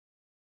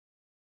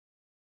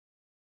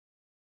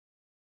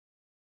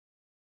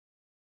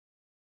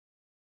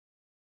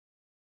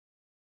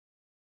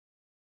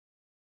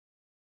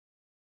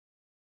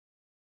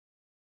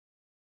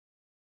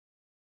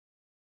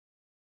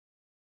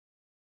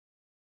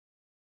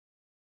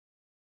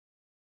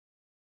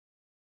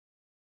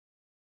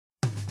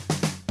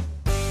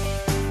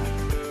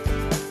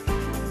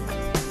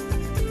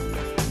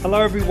Hello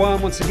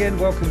everyone, once again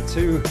welcome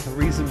to A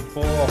Reason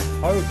for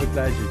Hope. We're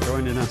glad you're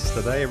joining us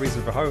today. A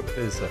Reason for Hope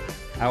is an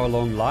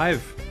hour-long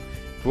live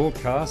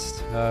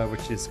broadcast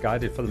which is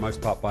guided for the most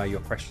part by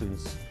your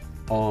questions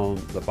on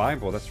the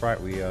Bible. That's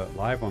right, we are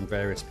live on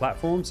various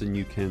platforms and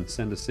you can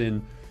send us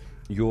in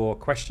your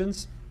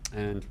questions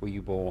and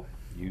we will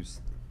use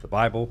the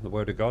Bible, the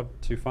Word of God,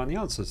 to find the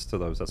answers to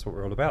those. That's what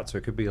we're all about. So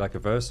it could be like a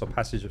verse or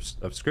passage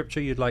of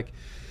Scripture you'd like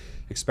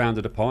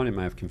expounded upon. It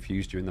may have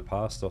confused you in the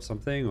past or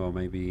something, or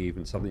maybe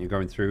even something you're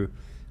going through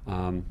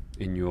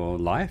in your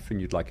life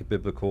and you'd like a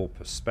biblical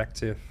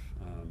perspective,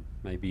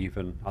 maybe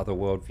even other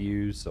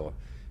worldviews, or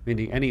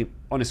any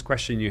honest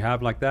question you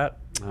have like that,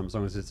 as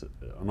long as it's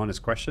an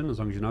honest question, as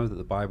long as you know that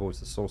the Bible is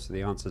the source of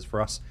the answers for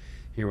us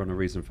here on A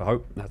Reason for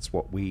Hope. That's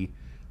what we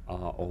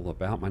are all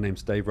about. My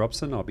name's Dave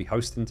Robson. I'll be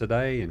hosting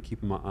today and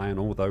keeping my eye on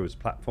all those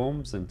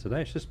platforms, and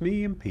today it's just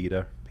me and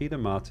Peter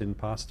Martin,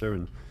 pastor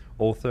and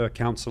author,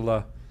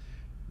 counselor,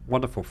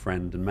 wonderful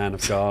friend and man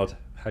of God.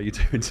 How you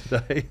doing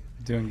today?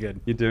 Doing good.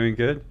 You're doing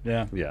good?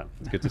 Yeah. Yeah,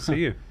 good to see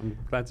you. I'm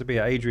glad to be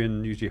here.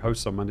 Adrian usually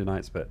hosts on Monday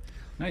nights, but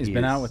no, he's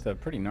been out with a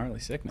pretty gnarly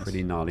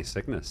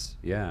sickness.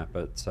 Yeah,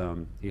 but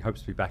he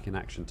hopes to be back in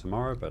action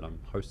tomorrow, but I'm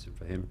hosting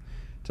for him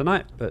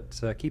tonight.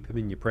 But keep him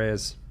in your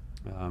prayers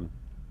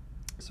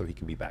so he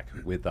can be back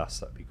with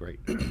us. That'd be great.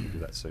 We'll do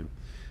that soon.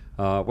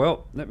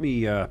 Well, let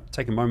me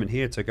take a moment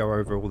here to go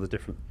over all the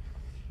different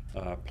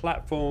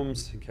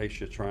platforms in case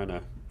you're trying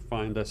to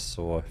find us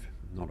or if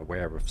you're not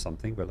aware of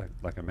something. But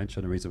like I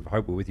mentioned, A Reason for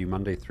Hope, we're with you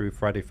Monday through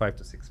Friday, 5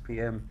 to 6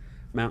 p.m.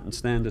 Mountain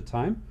Standard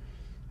Time.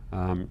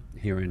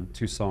 Here in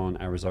Tucson,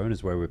 Arizona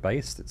is where we're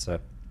based. It's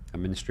a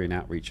ministry and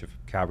outreach of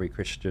Calvary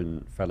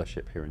Christian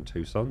Fellowship here in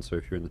Tucson. So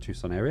if you're in the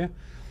Tucson area,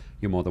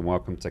 you're more than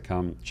welcome to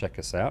come check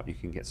us out. You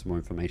can get some more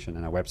information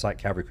on our website,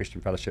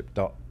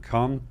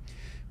 calvarychristianfellowship.com.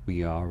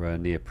 We are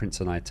near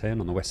Prince and I-10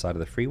 on the west side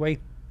of the freeway,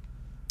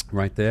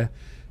 right there.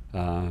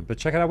 But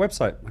check out our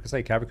website, like I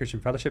say,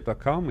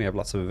 calvarychristianfellowship.com. We have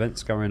lots of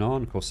events going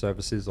on, of course,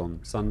 services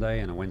on Sunday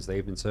and a Wednesday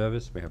evening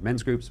service. We have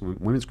men's groups,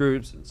 women's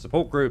groups, and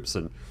support groups,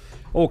 and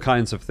all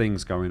kinds of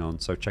things going on.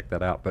 So check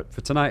that out. But for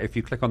tonight, if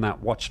you click on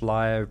that Watch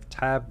Live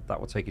tab, that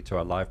will take you to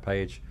our live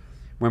page.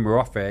 When we're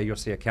off air, you'll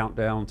see a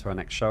countdown to our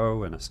next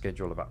show and a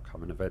schedule of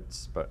upcoming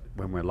events. But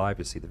when we're live,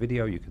 you'll see the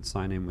video. You can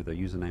sign in with a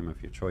username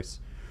of your choice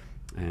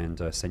and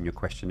send your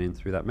question in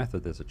through that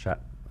method. There's a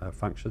chat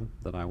function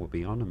that I will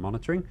be on and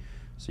monitoring,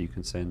 so you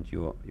can send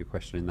your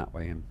question in that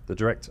way. And the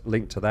direct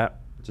link to that,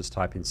 just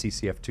type in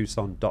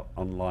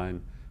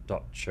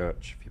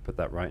ccftucson.online.church. If you put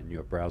that right in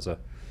your browser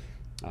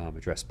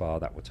address bar,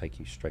 that will take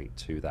you straight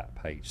to that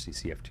page,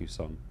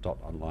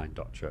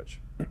 ccftucson.online.church.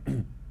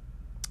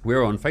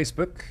 We're on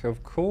Facebook,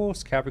 of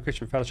course, Calvary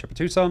Christian Fellowship of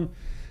Tucson.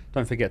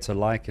 Don't forget to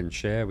like and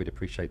share. We'd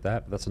appreciate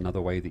that. But that's another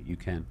way that you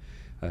can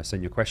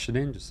send your question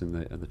in, just in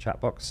the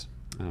chat box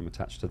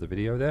attached to the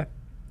video there.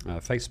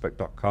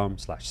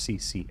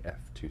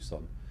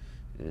 Facebook.com/ccftucson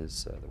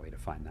is the way to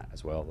find that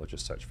as well, or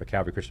just search for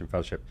Calvary Christian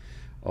Fellowship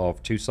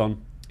of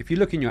Tucson. If you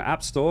look in your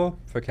app store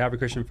for Calvary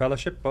Christian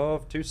Fellowship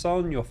of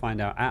Tucson, you'll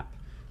find our app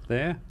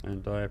there,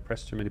 and I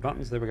pressed too many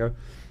buttons. There we go.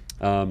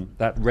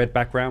 That red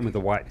background with the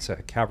white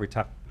Calvary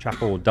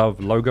Chapel Dove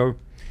logo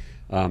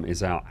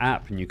is our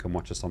app, and you can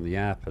watch us on the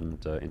app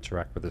and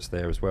interact with us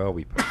there as well.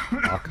 We put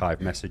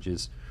archive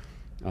messages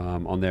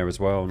on there as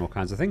well and all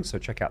kinds of things, so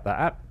check out that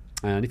app.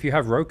 And if you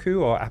have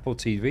Roku or Apple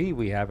TV,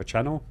 we have a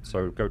channel,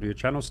 so go to your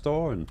channel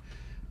store and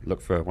look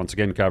for, once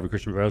again, Calvary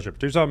Christian Fellowship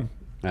Tucson,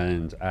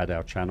 and add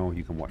our channel.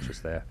 You can watch us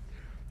there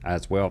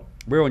as well.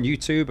 We're on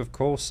YouTube, of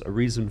course. A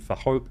Reason for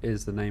Hope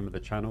is the name of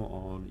the channel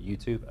on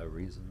YouTube. A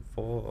Reason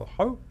for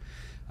Hope.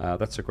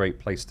 That's a great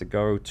place to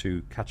go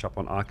to catch up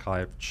on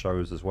archived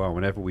shows as well.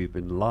 Whenever we've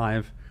been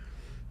live,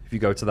 if you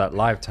go to that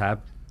live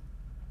tab,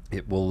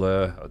 it will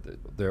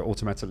they're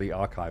automatically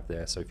archived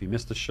there. So if you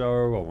missed a show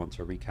or want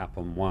to recap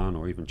on one,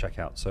 or even check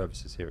out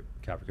services here at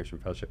Calvary Christian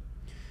Fellowship,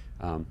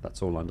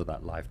 that's all under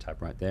that live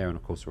tab right there. And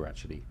of course, we're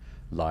actually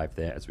live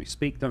there as we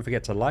speak. Don't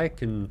forget to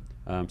like and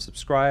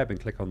subscribe and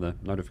click on the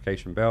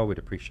notification bell. We'd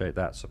appreciate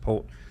that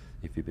support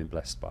if you've been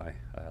blessed by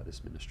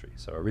this ministry.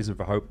 So A Reason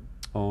for Hope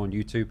on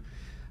YouTube.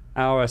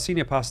 Our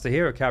senior pastor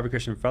here at Calvary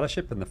Christian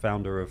Fellowship and the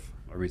founder of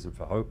A Reason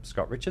for Hope,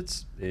 Scott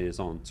Richards, is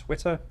on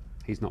Twitter.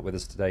 He's not with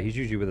us today. He's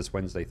usually with us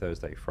Wednesday,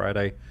 Thursday,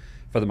 Friday,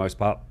 for the most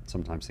part.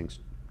 Sometimes things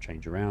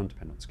change around,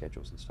 depending on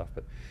schedules and stuff.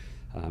 But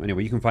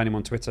anyway, you can find him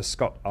on Twitter,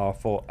 Scott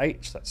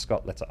R4H. That's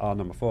Scott, letter R,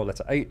 number 4,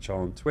 letter H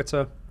on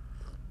Twitter.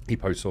 He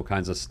posts all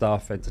kinds of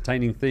stuff,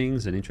 entertaining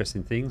things and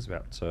interesting things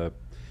about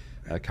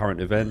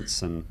current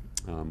events and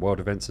world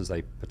events as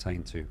they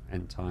pertain to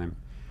end time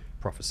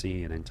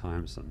prophecy and end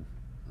times and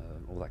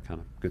all that kind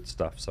of good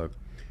stuff. So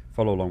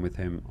follow along with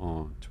him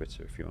on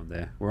Twitter if you're on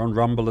there. We're on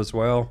Rumble as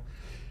well.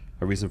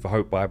 A Reason for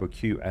Hope Bible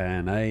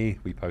Q&A.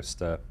 We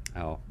post our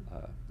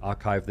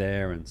archive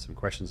there and some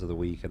questions of the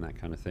week and that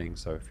kind of thing.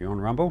 So if you're on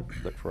Rumble,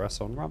 look for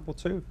us on Rumble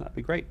too. That'd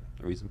be great.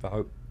 A Reason for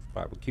Hope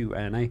Bible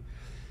Q&A.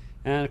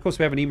 And of course,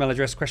 we have an email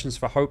address,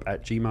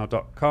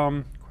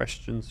 questionsforhope@gmail.com.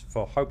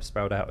 Questionsforhope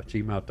spelled out at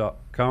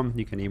gmail.com.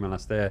 You can email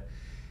us there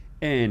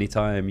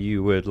anytime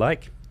you would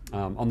like.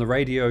 On the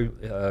radio,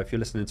 if you're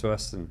listening to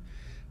us and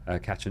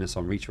catching us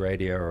on Reach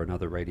Radio or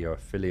another radio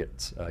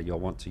affiliate, you'll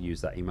want to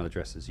use that email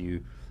address as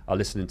you are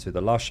listening to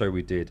the last show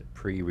we did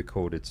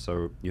pre-recorded,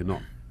 so you're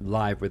not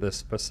live with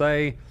us per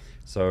se.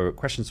 So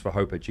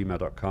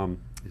questionsforhope@gmail.com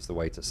is the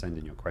way to send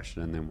in your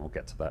question, and then we'll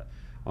get to that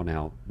on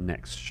our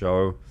next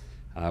show.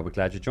 We're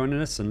glad you're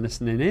joining us and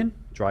listening in.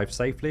 Drive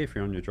safely if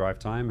you're on your drive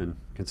time, and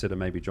consider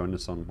maybe joining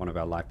us on one of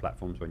our live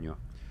platforms when you're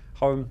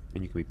home,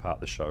 and you can be part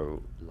of the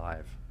show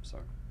live. So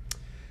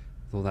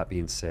with all that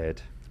being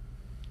said,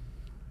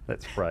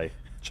 let's pray.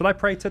 Should I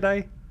pray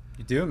today?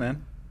 You do,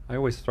 man. I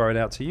always throw it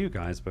out to you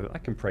guys, but I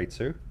can pray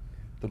too.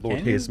 The Lord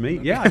Can hears you? me.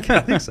 Yeah, I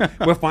think so.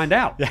 We'll find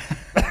out.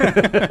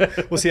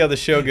 We'll see how the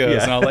show goes,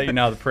 Yeah. and I'll let you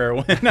know how the prayer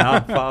went.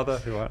 Our Father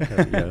who art in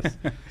heaven.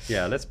 Yes.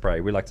 Yeah, let's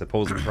pray. We like to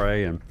pause and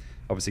pray and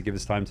obviously give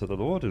this time to the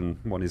Lord and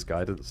want his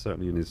guidance,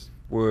 certainly in his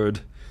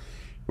word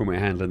when we're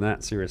handling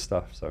that serious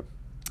stuff. So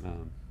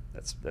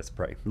let's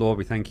pray. Lord,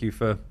 we thank you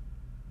for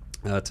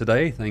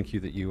today. Thank you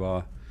that you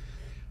are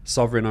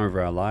sovereign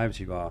over our lives.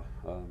 You are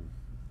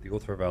the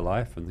author of our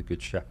life and the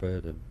good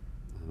shepherd, and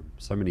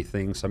so many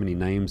things, so many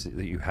names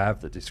that you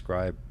have that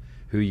describe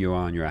who you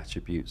are and your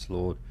attributes,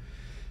 Lord.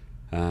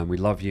 We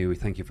love you. We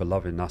thank you for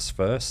loving us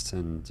first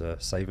and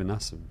saving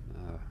us and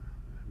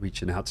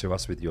reaching out to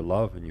us with your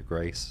love and your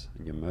grace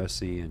and your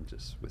mercy and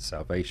just with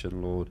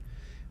salvation, Lord.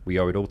 We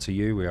owe it all to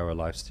you. We owe our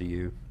lives to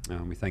you.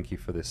 We thank you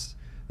for this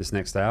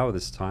next hour,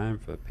 this time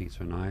for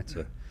Peter and I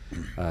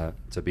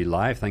to be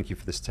live. Thank you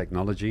for this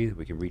technology that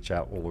we can reach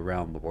out all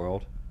around the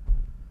world.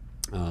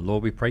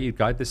 Lord, we pray you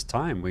guide this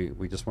time.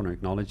 We just want to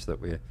acknowledge that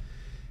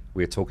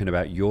we're talking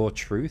about your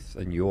truth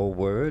and your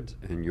word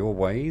and your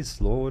ways,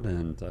 Lord,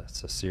 and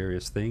it's a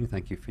serious thing.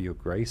 Thank you for your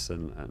grace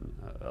and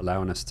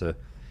allowing us to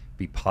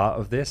be part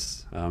of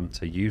this,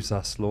 to use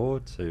us,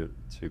 Lord, to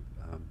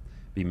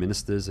be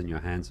ministers in your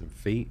hands and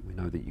feet. We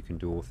know that you can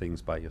do all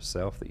things by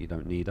yourself, that you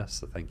don't need us,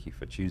 so thank you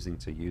for choosing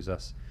to use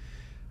us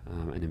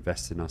and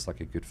invest in us like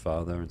a good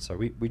father. And so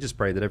we just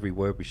pray that every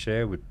word we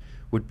share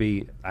would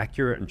be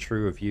accurate and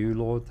true of you,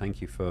 Lord.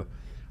 Thank you for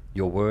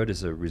your word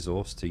as a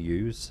resource to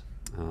use,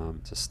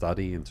 to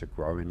study and to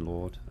grow in,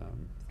 Lord.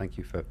 Thank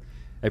you for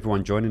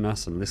everyone joining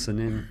us and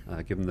listening.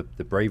 Give them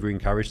the bravery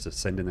and courage to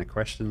send in their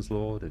questions,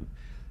 Lord, and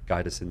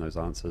guide us in those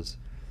answers.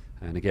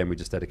 And again, we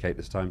just dedicate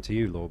this time to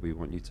you, Lord. We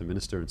want you to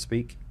minister and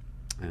speak,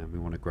 and we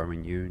want to grow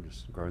in you and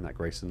just grow in that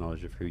grace and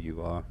knowledge of who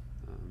you are.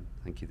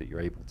 Thank you that you're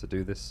able to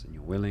do this and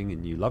you're willing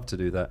and you love to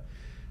do that.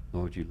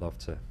 Lord, you love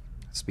to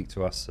speak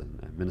to us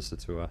and minister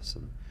to us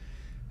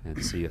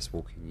and see us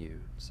walk in you.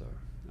 So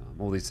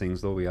all these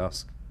things, Lord, we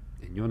ask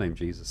in your name,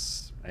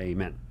 Jesus.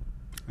 Amen.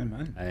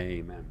 Amen.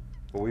 Amen.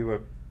 Well, we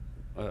were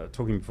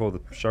talking before the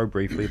show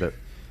briefly that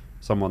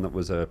someone that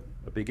was a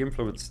big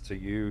influence to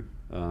you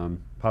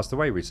passed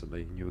away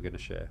recently, and you were going to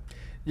share.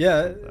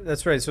 Yeah,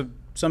 that's right. So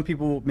some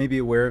people may be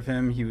aware of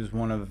him. He was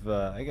one of,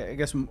 I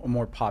guess, a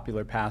more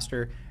popular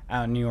pastor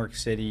out in New York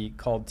City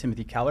called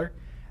Timothy Keller.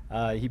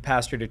 He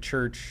pastored a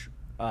church,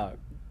 a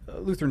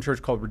Lutheran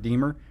church called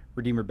Redeemer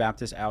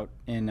Baptist out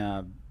in,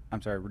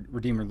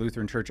 Redeemer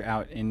Lutheran Church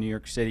out in New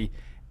York City.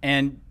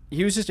 And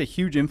he was just a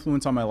huge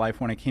influence on my life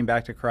when I came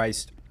back to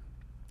Christ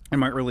in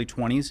my early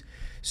 20s.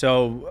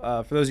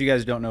 So for those of you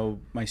guys who don't know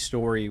my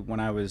story, when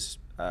I was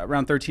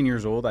around 13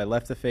 years old, I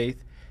left the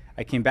faith.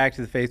 I came back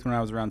to the faith when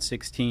I was around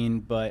 16,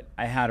 but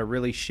I had a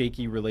really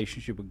shaky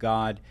relationship with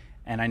God,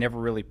 and I never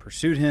really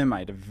pursued him. I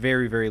had a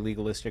very, very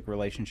legalistic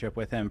relationship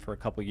with him for a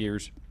couple of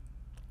years.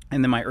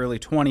 And then my early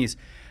 20s,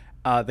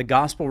 the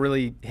gospel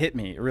really hit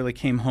me. It really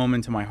came home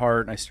into my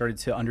heart, and I started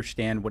to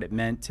understand what it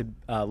meant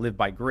to live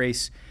by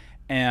grace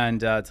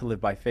and to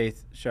live by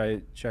faith,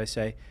 should I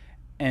say.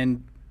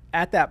 And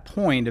at that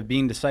point of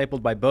being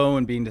discipled by Bo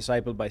and being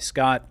discipled by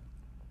Scott,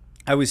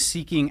 I was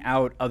seeking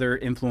out other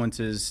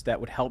influences that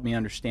would help me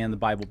understand the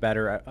Bible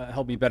better,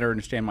 help me better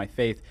understand my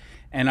faith.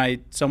 And I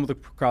stumbled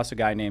across a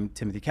guy named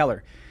Timothy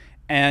Keller.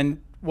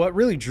 And what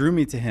really drew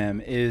me to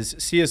him is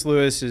C.S.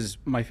 Lewis is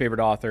my favorite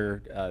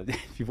author.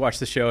 If you've watched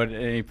the show at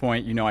any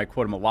point, you know I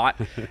quote him a lot.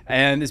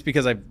 And it's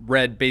because I've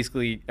read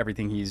basically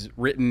everything he's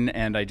written,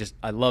 and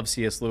I love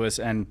C.S. Lewis.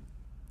 And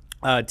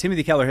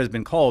Timothy Keller has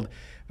been called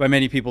by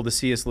many people the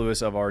C.S.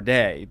 Lewis of our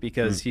day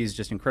because he's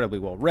just incredibly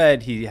well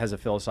read. He has a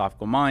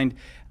philosophical mind,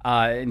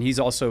 and he's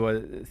also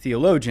a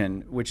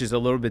theologian, which is a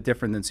little bit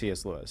different than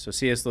C.S. Lewis. So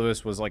C.S.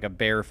 Lewis was like a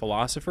bare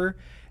philosopher,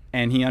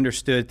 and he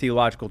understood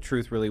theological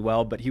truth really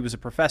well, but he was a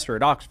professor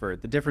at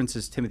Oxford. The difference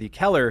is Timothy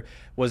Keller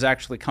was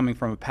actually coming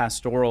from a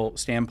pastoral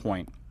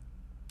standpoint.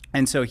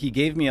 And so he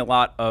gave me a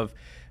lot of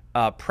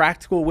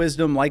practical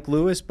wisdom like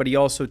Lewis, but he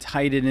also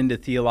tied it into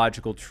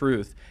theological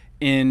truth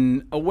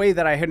in a way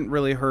that I hadn't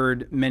really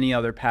heard many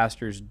other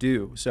pastors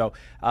do. So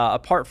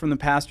apart from the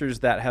pastors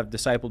that have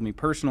discipled me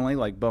personally,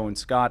 like Bo and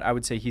Scott, I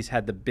would say he's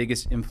had the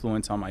biggest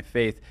influence on my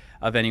faith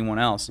of anyone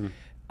else.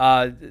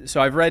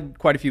 So I've read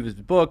quite a few of his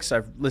books.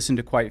 I've listened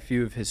to quite a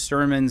few of his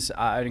sermons.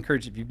 I'd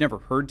encourage, if you've never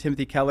heard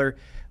Timothy Keller,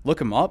 look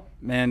him up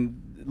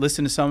and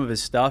listen to some of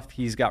his stuff.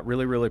 He's got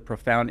really, really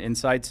profound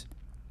insights.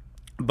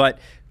 But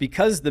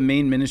because the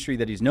main ministry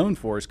that he's known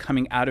for is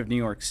coming out of New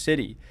York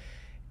City,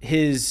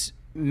 his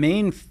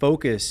main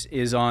focus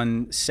is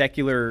on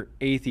secular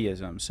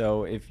atheism.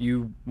 So if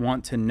you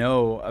want to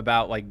know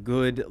about like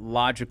good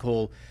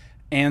logical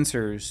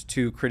answers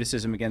to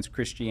criticism against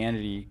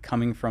Christianity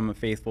coming from a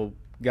faithful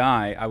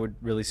guy, I would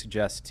really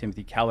suggest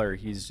Timothy Keller.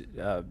 He's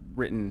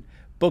written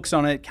books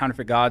on it.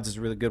 Counterfeit Gods is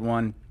a really good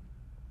one.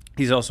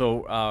 He's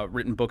also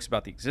written books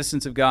about the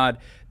existence of God,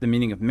 the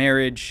meaning of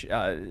marriage,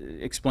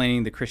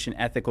 explaining the Christian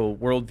ethical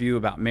worldview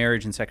about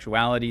marriage and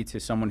sexuality to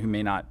someone who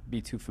may not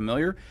be too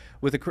familiar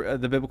with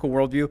the biblical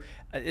worldview.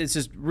 It's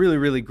just really,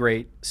 really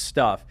great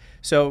stuff.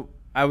 So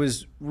I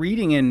was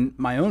reading in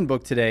my own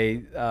book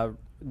today,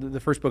 the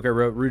first book I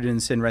wrote, Rooted in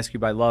Sin,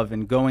 Rescued by Love,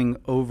 and going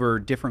over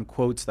different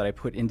quotes that I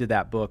put into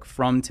that book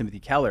from Timothy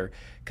Keller,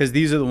 because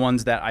these are the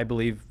ones that I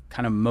believe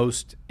kind of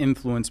most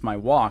influenced my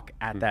walk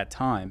at that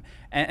time.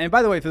 And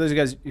by the way, for those of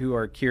you guys who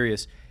are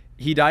curious,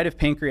 he died of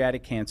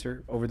pancreatic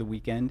cancer over the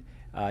weekend.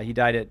 He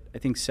died at, I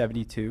think,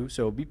 72.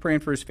 So be praying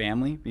for his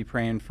family, be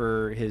praying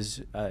for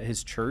his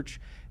church,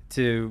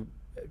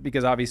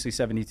 because obviously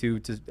 72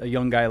 to a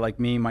young guy like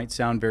me might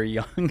sound very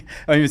young.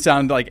 I mean, it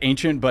sound like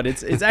ancient, but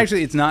it's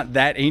actually, it's not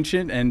that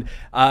ancient. And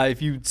if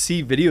you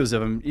see videos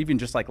of him, even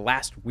just like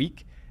last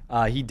week,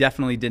 he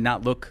definitely did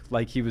not look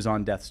like he was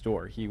on death's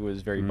door. He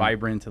was very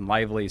vibrant and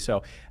lively.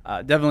 So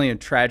definitely a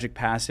tragic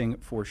passing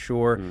for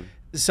sure.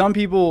 Some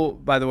people,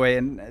 by the way,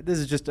 and this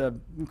is just a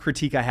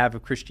critique I have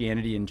of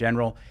Christianity in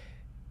general,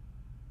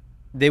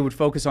 they would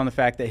focus on the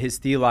fact that his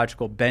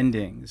theological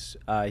bendings,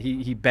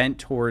 he bent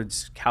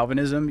towards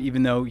Calvinism,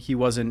 even though he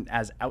wasn't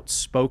as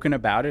outspoken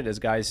about it as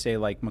guys say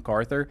like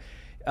MacArthur.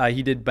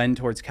 He did bend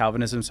towards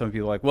Calvinism. Some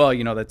people are like, well,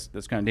 you know, that's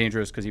kind of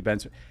dangerous because he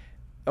bends.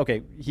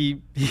 Okay,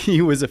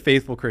 he was a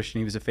faithful Christian.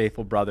 He was a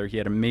faithful brother. He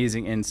had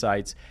amazing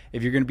insights.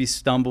 If you're going to be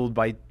stumbled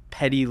by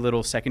petty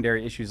little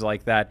secondary issues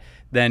like that,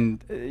 then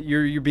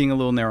you're being a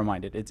little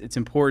narrow-minded. It's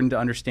important to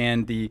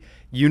understand the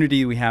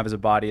unity we have as a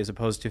body as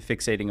opposed to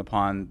fixating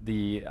upon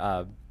the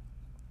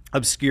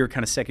obscure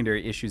kind of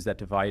secondary issues that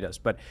divide us.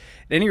 But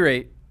at any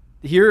rate,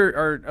 here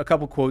are a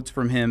couple quotes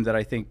from him that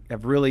I think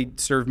have really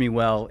served me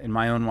well in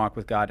my own walk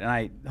with God, and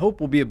I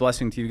hope will be a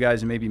blessing to you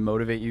guys and maybe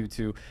motivate you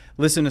to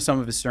listen to some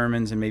of his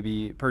sermons and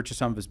maybe purchase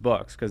some of his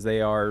books, because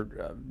they are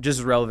just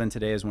as relevant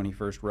today as when he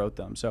first wrote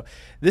them. So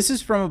this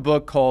is from a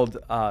book called,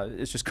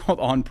 it's just called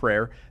On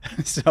Prayer.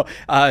 So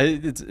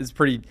it's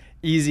pretty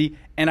easy.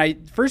 And I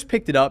first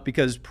picked it up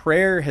because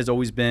prayer has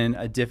always been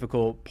a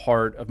difficult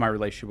part of my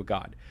relationship with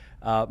God.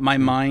 My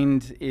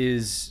mind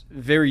is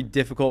very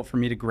difficult for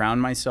me to ground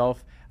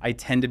myself. I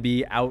tend to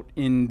be out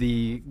in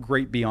the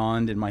great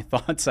beyond in my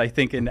thoughts, I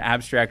think in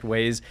abstract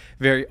ways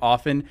very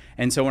often.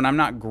 And so when I'm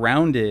not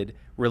grounded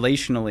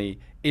relationally,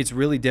 it's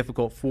really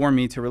difficult for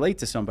me to relate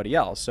to somebody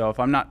else. So if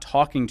I'm not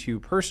talking to you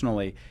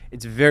personally,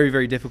 it's very,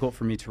 very difficult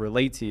for me to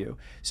relate to you.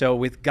 So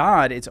with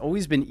God, it's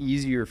always been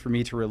easier for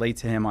me to relate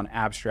to him on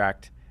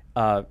abstract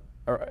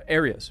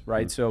areas,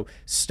 right? So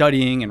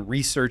studying and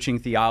researching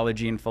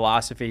theology and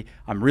philosophy,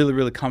 I'm really,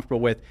 really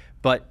comfortable with,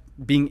 but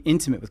being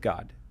intimate with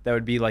God, that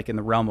would be like in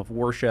the realm of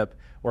worship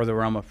or the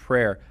realm of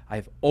prayer,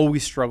 I've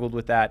always struggled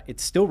with that.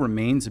 It still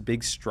remains a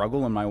big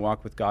struggle in my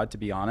walk with God, to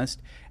be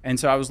honest. And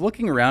so I was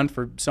looking around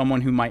for someone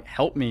who might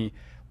help me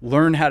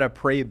learn how to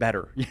pray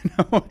better, you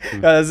know,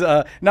 because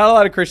not a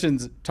lot of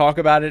Christians talk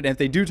about it. And if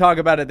they do talk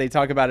about it, they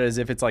talk about it as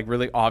if it's like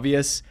really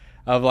obvious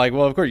of like,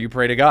 well, of course you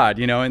pray to God,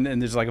 you know, and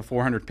there's like a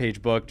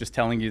 400-page book just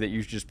telling you that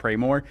you should just pray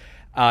more.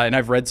 And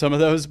I've read some of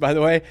those, by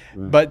the way.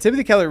 But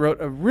Timothy Keller wrote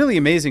a really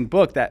amazing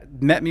book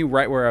that met me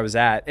right where I was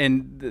at.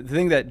 And the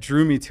thing that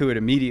drew me to it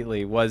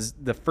immediately was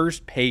the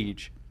first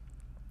page.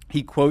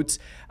 He quotes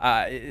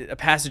a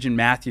passage in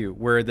Matthew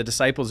where the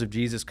disciples of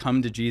Jesus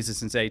come to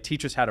Jesus and say,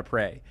 teach us how to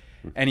pray.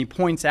 And he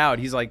points out,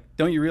 he's like,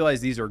 don't you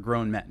realize these are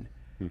grown men,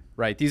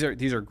 right? These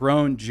are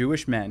grown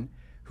Jewish men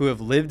who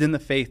have lived in the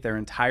faith their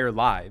entire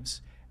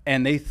lives.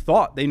 And they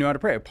thought they knew how to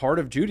pray. A part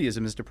of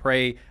Judaism is to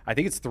pray, I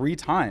think it's 3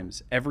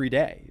 times every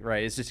day,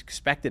 right? It's just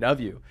expected of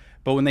you.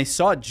 But when they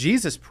saw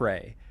Jesus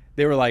pray,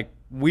 they were like,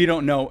 we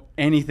don't know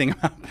anything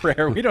about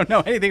prayer. We don't know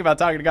anything about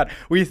talking to God.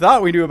 We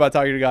thought we knew about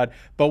talking to God.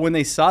 But when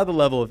they saw the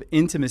level of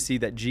intimacy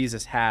that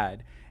Jesus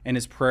had in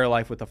his prayer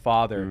life with the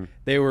Father,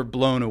 they were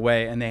blown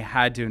away, and they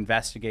had to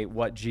investigate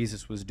what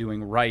Jesus was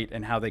doing right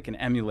and how they can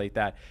emulate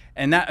that.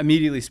 And that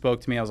immediately spoke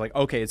to me. I was like,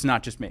 okay, it's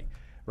not just me.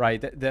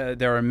 Right?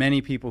 There are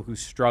many people who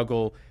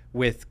struggle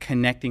with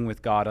connecting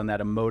with God on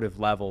that emotive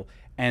level.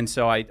 And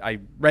so I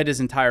read his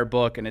entire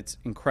book, and it's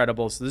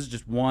incredible. So this is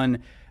just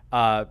one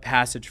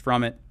passage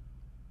from it.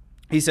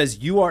 He says,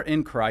 you are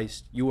in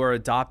Christ. You are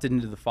adopted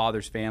into the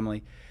Father's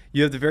family.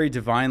 You have the very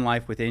divine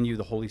life within you,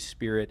 the Holy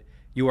Spirit.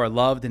 You are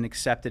loved and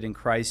accepted in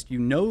Christ. You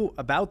know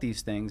about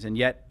these things, and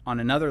yet on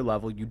another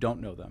level, you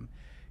don't know them.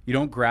 You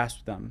don't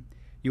grasp them.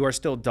 You are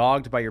still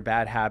dogged by your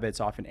bad habits,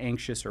 often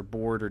anxious or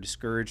bored or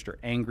discouraged or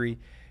angry.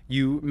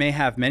 You may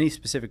have many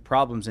specific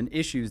problems and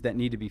issues that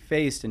need to be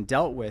faced and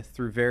dealt with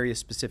through various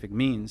specific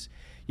means.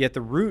 Yet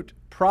the root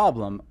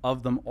problem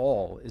of them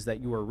all is that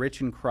you are rich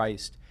in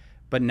Christ,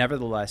 but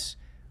nevertheless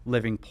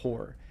living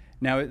poor.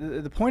 Now,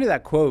 the point of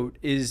that quote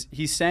is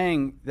he's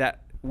saying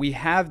that we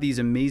have these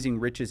amazing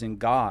riches in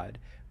God,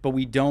 but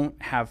we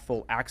don't have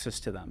full access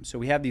to them. So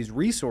we have these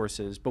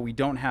resources, but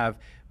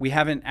we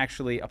haven't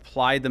actually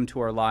applied them to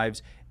our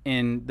lives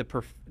in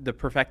the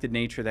perfected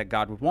nature that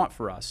God would want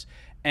for us.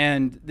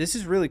 And this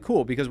is really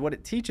cool because what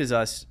it teaches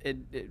us, it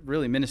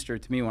really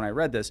ministered to me when I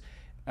read this.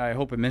 I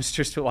hope it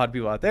ministers to a lot of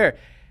people out there,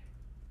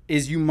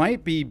 is you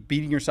might be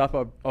beating yourself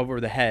up over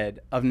the head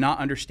of not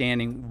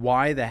understanding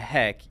why the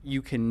heck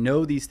you can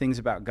know these things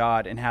about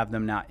God and have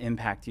them not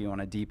impact you on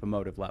a deep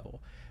emotive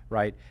level,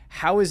 right?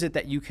 How is it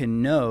that you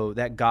can know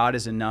that God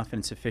is enough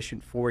and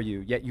sufficient for you,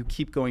 yet you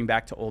keep going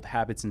back to old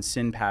habits and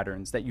sin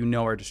patterns that you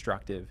know are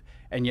destructive,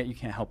 and yet you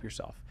can't help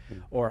yourself?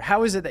 Or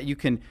how is it that you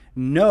can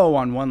know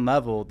on one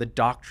level the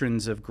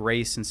doctrines of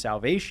grace and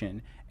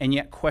salvation and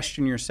yet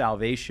question your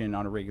salvation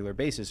on a regular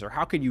basis? Or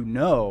how could you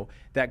know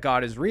that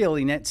God is real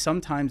and yet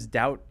sometimes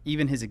doubt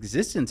even his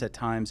existence at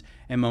times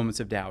in moments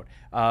of doubt,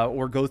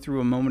 or go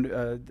through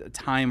a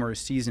time or a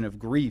season of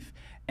grief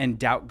and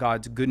doubt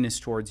God's goodness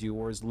towards you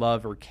or his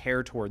love or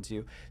care towards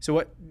you? So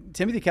what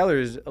Timothy Keller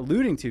is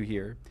alluding to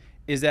here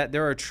is that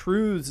there are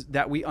truths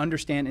that we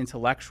understand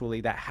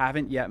intellectually that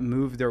haven't yet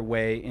moved their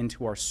way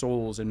into our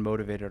souls and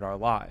motivated our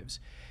lives.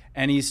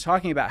 And he's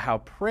talking about how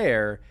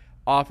prayer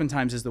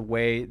oftentimes is the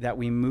way that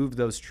we move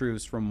those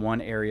truths from one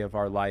area of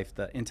our life,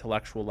 the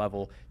intellectual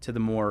level, to the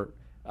more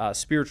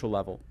spiritual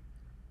level.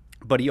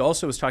 But he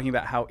also was talking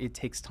about how it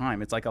takes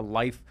time. It's like a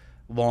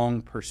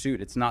lifelong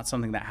pursuit. It's not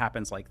something that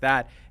happens like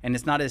that. And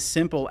it's not as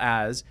simple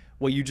as,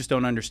 well, you just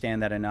don't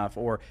understand that enough,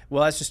 or,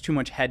 well, that's just too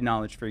much head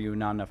knowledge for you,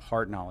 not enough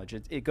heart knowledge.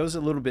 It goes a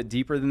little bit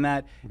deeper than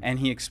that, and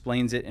he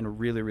explains it in a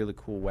really, really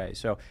cool way.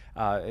 So,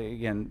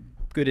 again,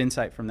 good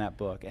insight from that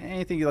book.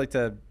 Anything you'd like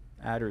to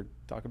add or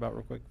talk about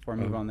real quick before I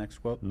move on to the next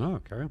quote? No,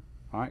 carry on.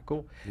 All right,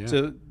 cool. Yeah.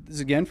 So this is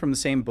again from the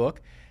same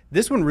book.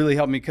 This one really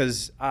helped me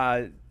because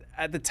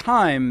at the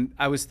time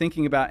I was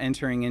thinking about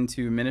entering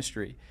into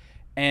ministry,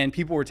 and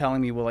people were telling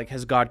me, well, like,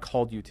 has God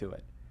called you to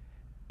it?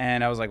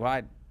 And I was like,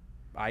 well,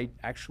 I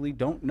actually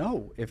don't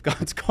know if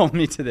God's called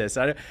me to this.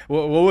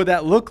 What would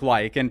that look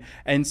like?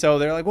 And so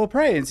they're like, well,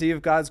 pray and see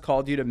if God's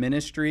called you to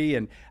ministry.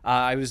 And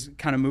I was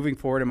kind of moving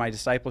forward in my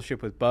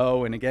discipleship with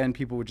Bo. And again,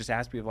 people would just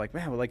ask me, like,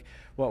 man,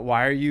 well,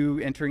 why are you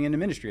entering into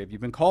ministry? Have you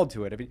been called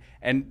to it?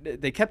 And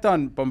they kept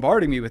on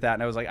bombarding me with that.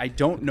 And I was like, I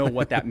don't know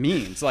what that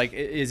means. Like,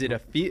 is it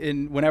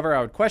and whenever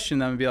I would question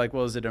them and be like,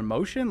 well, is it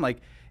emotion? Like,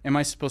 am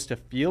I supposed to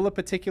feel a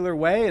particular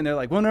way? And they're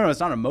like, well, no, it's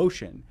not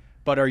emotion.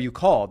 But are you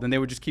called? And they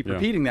would just keep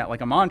repeating that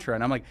like a mantra.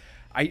 And I'm like,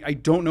 I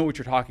don't know what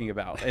you're talking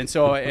about. And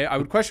so I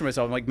would question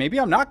myself. I'm like, maybe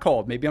I'm not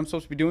called. Maybe I'm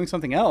supposed to be doing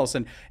something else.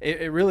 And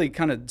it really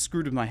kind of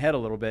screwed with my head a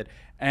little bit.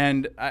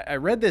 And I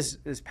read this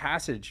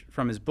passage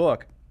from his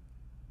book,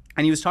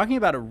 and he was talking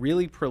about a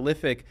really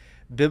prolific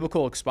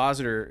biblical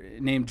expositor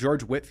named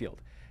George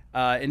Whitefield.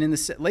 And in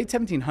the late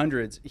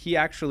 1700s, he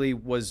actually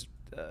was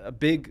a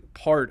big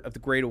part of the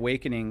Great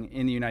Awakening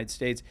in the United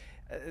States.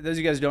 Those of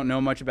you guys who don't know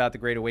much about the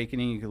Great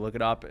Awakening, you can look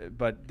it up,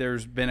 but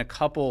there's been a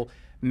couple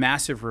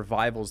massive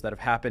revivals that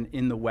have happened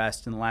in the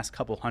West in the last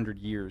couple hundred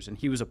years, and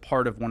he was a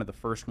part of one of the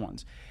first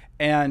ones.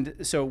 And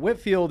so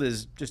Whitefield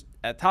is just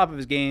at the top of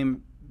his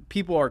game.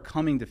 People are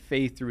coming to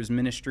faith through his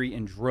ministry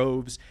in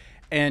droves,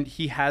 and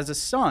he has a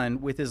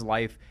son with his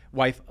wife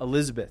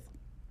Elizabeth.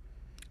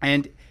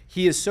 And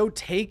he is so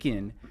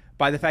taken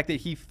by the fact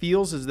that he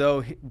feels as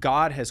though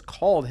God has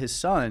called his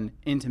son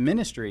into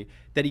ministry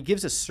that he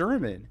gives a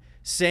sermon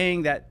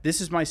saying that this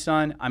is my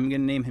son, I'm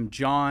going to name him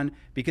John,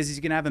 because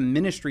he's going to have a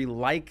ministry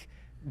like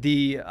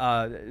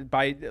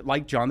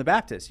John the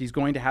Baptist. He's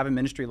going to have a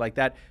ministry like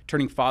that,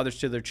 turning fathers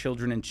to their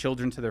children and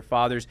children to their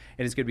fathers,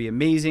 and it's going to be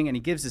amazing. And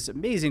he gives this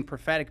amazing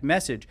prophetic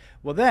message.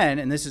 Well then,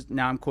 and this is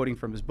now I'm quoting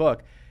from his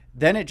book,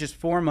 then at just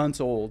 4 months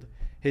old,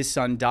 his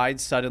son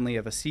died suddenly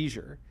of a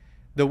seizure.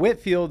 The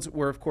Whitefields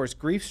were, of course,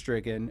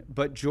 grief-stricken,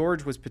 but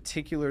George was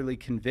particularly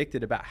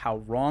convicted about how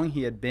wrong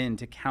he had been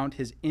to count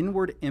his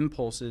inward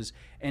impulses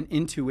and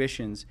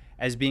intuitions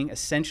as being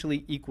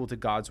essentially equal to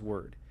God's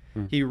word.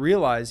 He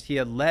realized he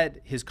had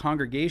led his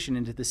congregation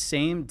into the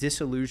same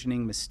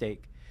disillusioning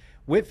mistake.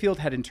 Whitefield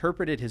had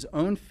interpreted his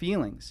own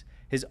feelings,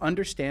 his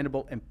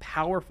understandable and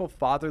powerful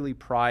fatherly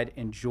pride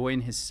and joy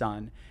in his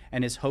son,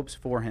 and his hopes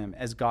for him,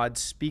 as God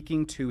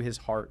speaking to his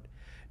heart.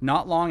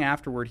 Not long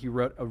afterward, he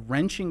wrote a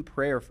wrenching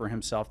prayer for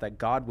himself that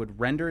God would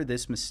render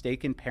this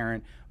mistaken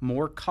parent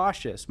more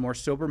cautious, more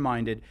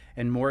sober-minded,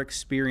 and more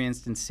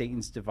experienced in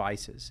Satan's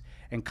devices,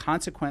 and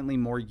consequently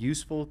more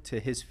useful to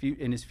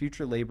in his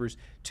future labors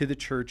to the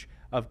church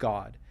of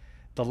God.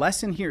 The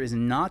lesson here is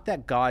not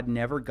that God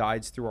never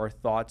guides through our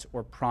thoughts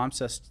or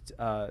prompts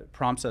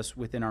us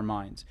within our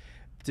minds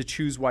to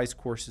choose wise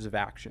courses of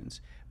actions,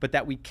 but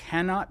that we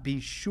cannot be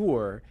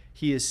sure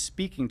he is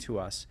speaking to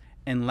us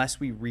unless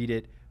we read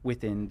it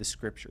within the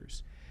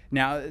scriptures.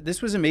 Now,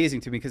 this was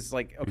amazing to me because it's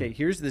like, okay,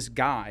 here's this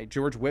guy,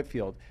 George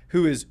Whitefield,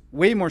 who is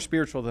way more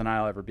spiritual than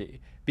I'll ever be,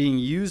 being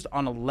used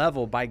on a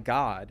level by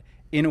God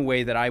in a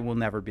way that I will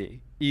never be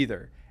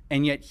either.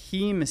 And yet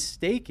he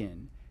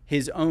mistaken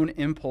his own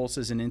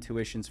impulses and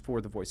intuitions for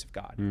the voice of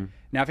God.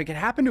 Now, if it could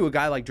happen to a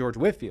guy like George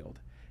Whitfield,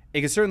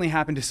 it could certainly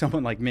happen to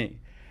someone like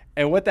me.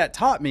 And what that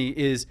taught me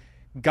is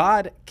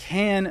God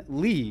can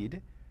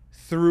lead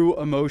through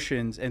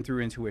emotions and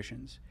through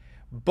intuitions,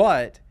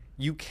 but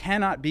you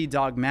cannot be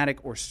dogmatic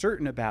or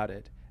certain about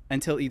it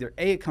until either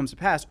A, it comes to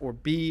pass, or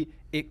B,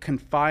 it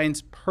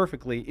confines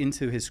perfectly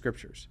into his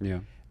scriptures. Yeah.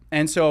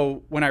 And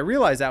so when I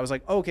realized that, I was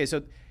like, okay,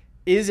 so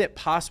is it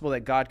possible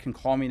that God can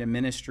call me to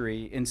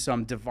ministry in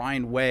some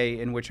divine way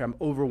in which I'm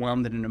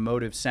overwhelmed in an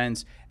emotive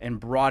sense and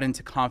brought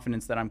into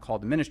confidence that I'm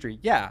called to ministry?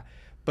 Yeah.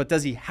 But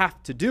does he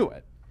have to do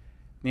it?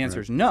 The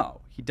answer is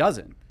no, he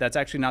doesn't. That's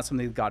actually not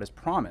something that God has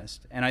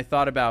promised. And I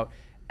thought about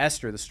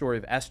Esther, the story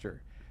of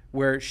Esther,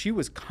 where she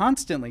was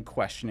constantly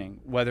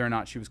questioning whether or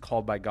not she was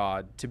called by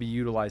God to be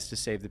utilized to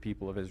save the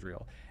people of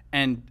Israel.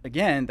 And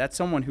again, that's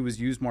someone who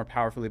was used more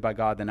powerfully by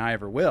God than I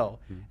ever will.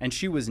 And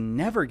she was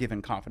never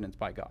given confidence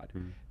by God.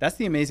 That's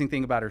the amazing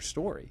thing about her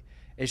story,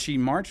 is she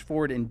marched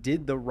forward and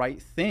did the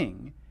right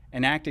thing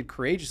and acted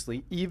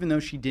courageously, even though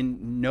she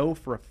didn't know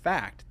for a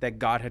fact that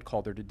God had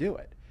called her to do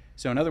it.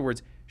 So in other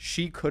words,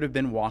 she could have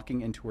been walking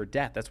into her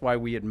death. That's why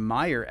we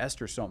admire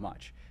Esther so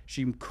much.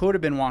 She could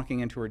have been walking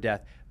into her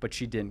death, but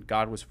she didn't.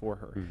 God was for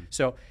her.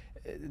 So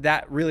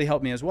that really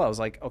helped me as well. It was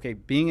like, okay,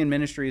 being in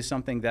ministry is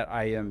something that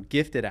I am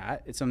gifted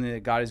at. It's something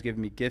that God has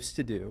given me gifts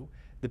to do.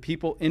 The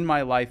people in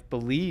my life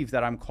believe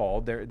that I'm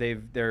called.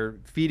 They're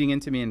feeding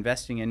into me,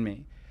 investing in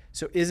me.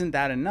 So isn't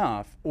that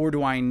enough? Or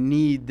do I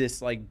need this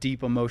like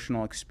deep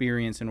emotional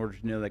experience in order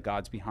to know that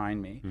God's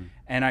behind me?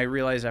 And I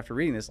realized after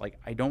reading this, like,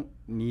 I don't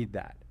need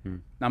that.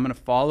 I'm going to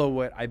follow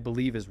what I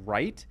believe is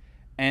right.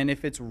 And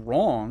if it's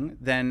wrong,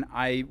 then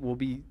I will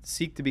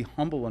seek to be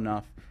humble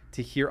enough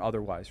to hear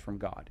otherwise from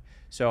God.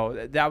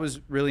 So that was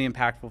really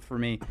impactful for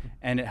me,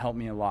 and it helped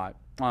me a lot.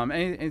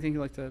 Anything you'd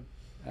like to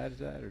add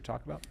to that or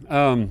talk about?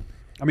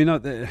 I mean,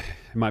 it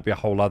might be a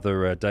whole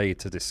other day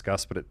to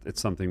discuss, but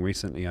it's something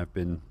recently I've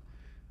been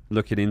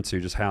looking into,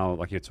 just how,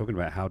 like you're talking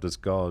about, how does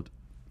God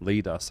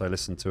lead us? I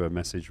listened to a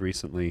message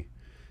recently,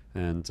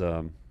 and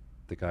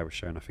the guy was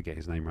sharing, I forget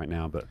his name right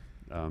now, but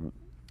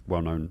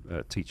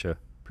well-known teacher,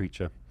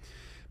 preacher,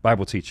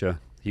 Bible teacher.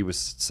 He was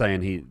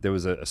saying there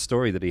was a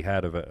story that he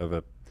had of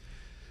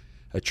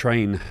a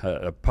train,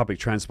 a public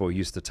transport he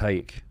used to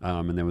take,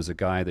 and there was a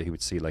guy that he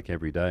would see like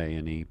every day,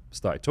 and he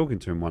started talking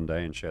to him one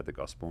day and shared the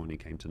gospel, and he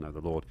came to know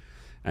the Lord.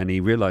 And he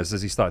realized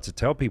as he started to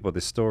tell people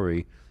this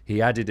story, he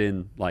added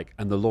in like,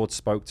 and the Lord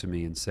spoke to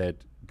me and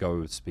said,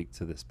 go speak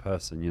to this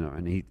person,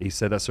 and he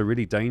said that's a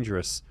really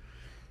dangerous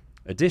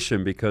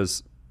addition,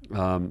 because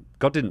God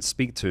didn't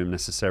speak to him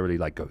necessarily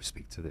like, go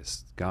speak to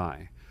this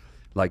guy.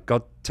 Like,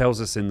 God tells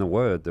us in the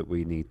word that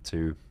we need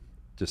to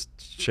just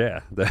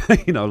share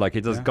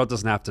God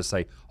doesn't have to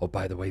say, oh,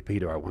 by the way,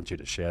 Peter, I want you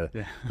to share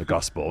the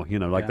gospel,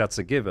 that's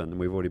a given. And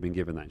we've already been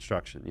given that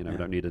instruction. We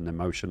don't need an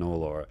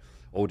emotional or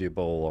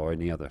audible or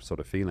any other sort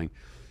of feeling.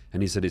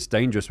 And he said, it's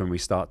dangerous when we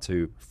start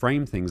to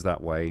frame things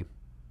that way.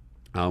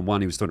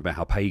 One, he was talking about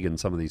how pagan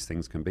some of these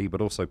things can be,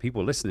 but also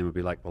people listening would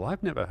be like, well,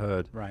 I've never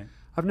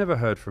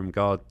heard from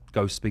God,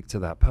 go speak to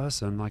that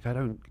person. Like, I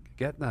don't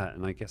get that.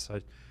 And I guess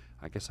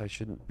I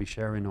shouldn't be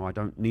sharing, or I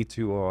don't need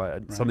to, or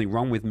something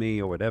wrong with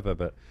me or whatever.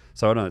 But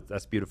so I don't know,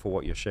 that's beautiful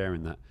what you're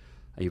sharing, that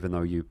even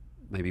though you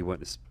maybe weren't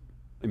this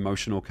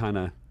emotional kind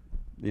of,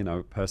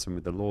 person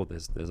with the Lord,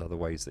 there's other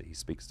ways that he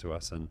speaks to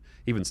us. And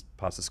even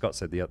Pastor Scott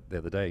said the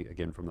other day,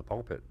 again from the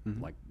pulpit,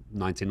 like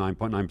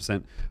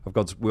 99.9% of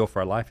God's will for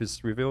our life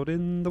is revealed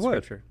in the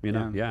Scripture.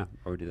 Word.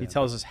 Already there. He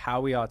tells us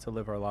how we ought to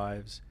live our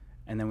lives,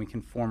 and then we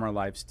conform our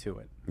lives to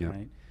it,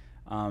 right?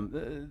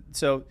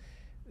 So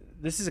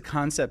this is a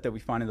concept that we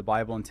find in the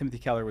Bible, and Timothy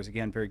Keller was,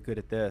 again, very good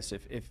at this.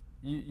 If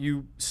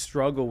you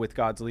struggle with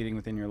God's leading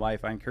within your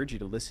life, I encourage you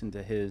to listen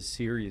to his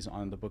series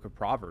on the book of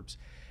Proverbs.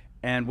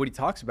 And what he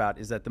talks about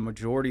is that the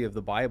majority of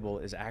the Bible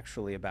is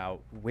actually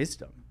about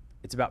wisdom.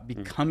 It's about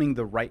becoming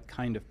the right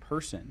kind of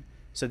person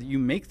so that you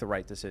make the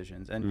right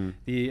decisions. And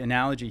the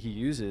analogy he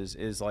uses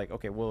is like,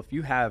 okay, well, if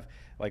you have,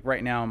 like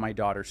right now, my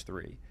daughter's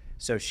 3.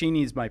 So she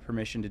needs my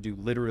permission to do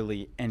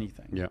literally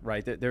anything,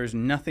 right? There's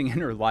nothing in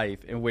her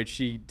life in which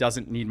she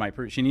doesn't need my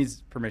permission. She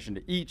needs permission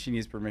to eat. She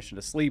needs permission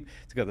to sleep,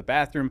 to go to the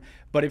bathroom.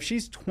 But if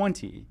she's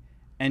 20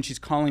 and she's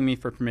calling me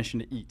for permission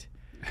to eat,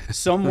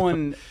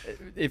 someone,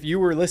 if you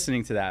were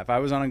listening to that, if I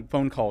was on a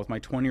phone call with my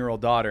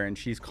 20-year-old daughter and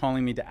she's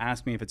calling me to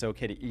ask me if it's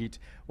okay to eat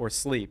or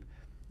sleep,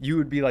 you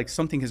would be like,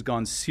 something has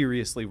gone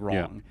seriously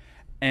wrong.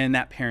 And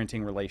that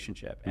parenting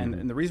relationship.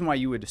 And the reason why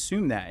you would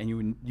assume that, and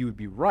you would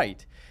be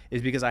right,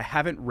 is because I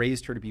haven't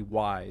raised her to be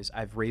wise.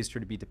 I've raised her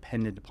to be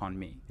dependent upon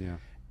me.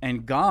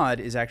 And God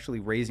is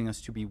actually raising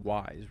us to be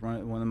wise. One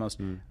of the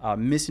most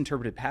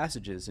misinterpreted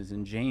passages is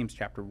in James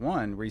chapter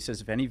 1, where he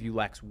says, if any of you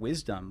lacks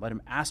wisdom, let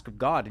him ask of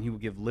God, and he will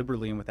give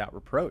liberally and without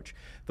reproach.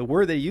 The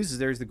word that he uses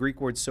there is the Greek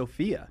word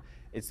Sophia.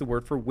 It's the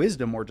word for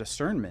wisdom or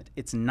discernment.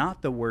 It's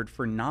not the word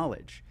for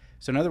knowledge.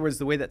 So in other words,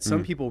 the way that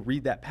some people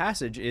read that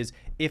passage is,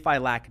 if I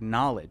lack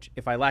knowledge,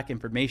 if I lack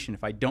information,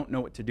 if I don't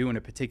know what to do in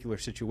a particular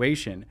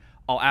situation,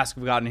 I'll ask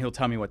of God and he'll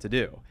tell me what to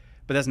do.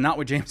 But that's not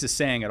what James is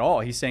saying at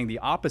all. He's saying the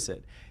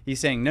opposite. He's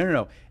saying,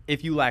 no.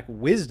 If you lack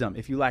wisdom,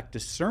 if you lack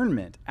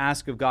discernment,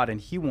 ask of God, and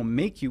he will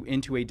make you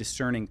into a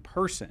discerning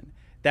person.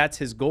 That's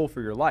his goal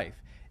for your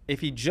life.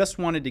 If he just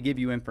wanted to give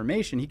you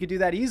information, he could do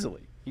that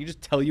easily. He could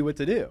just tell you what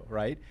to do,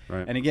 right?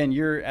 And again,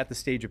 you're at the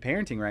stage of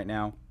parenting right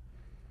now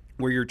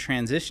where you're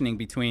transitioning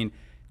between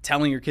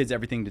telling your kids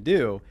everything to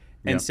do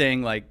and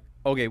saying like,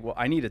 okay, well,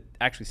 I need to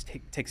actually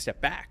take a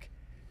step back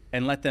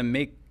and let them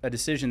make a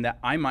decision that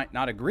I might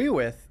not agree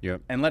with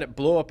and let it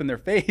blow up in their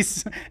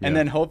face and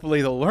then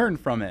hopefully they'll learn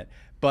from it.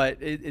 But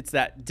it's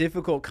that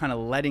difficult kind of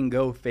letting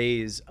go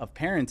phase of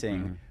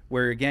parenting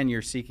where, again,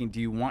 you're seeking, do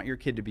you want your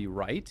kid to be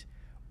right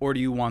or do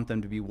you want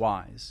them to be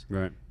wise?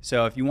 Right.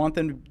 So if you want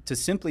them to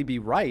simply be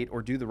right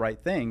or do the right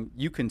thing,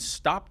 you can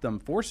stop them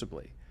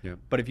forcibly.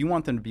 But if you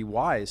want them to be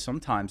wise,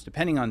 sometimes,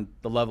 depending on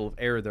the level of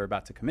error they're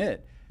about to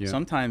commit,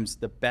 sometimes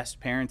the best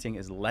parenting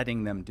is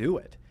letting them do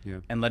it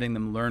and letting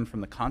them learn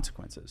from the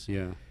consequences.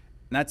 And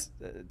that's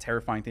a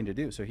terrifying thing to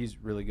do. So he's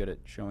really good at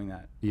showing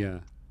that.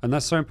 And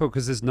that's so important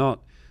because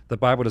the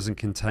Bible doesn't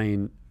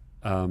contain,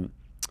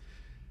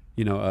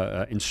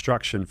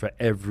 instruction for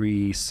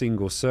every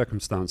single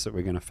circumstance that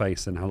we're going to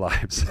face in our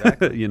lives.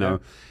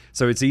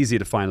 So it's easy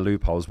to find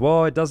loopholes.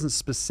 Well, it doesn't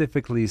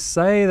specifically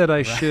say that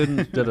I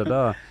shouldn't,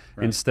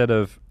 Instead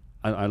of,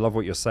 I love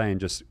what you're saying,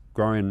 just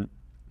growing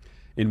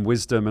in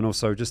wisdom and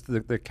also just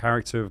the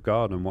character of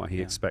God and what he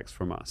expects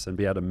from us and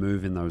be able to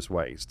move in those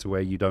ways to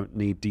where you don't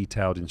need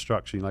detailed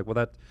instruction. You're like,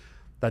 well,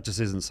 that just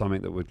isn't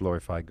something that would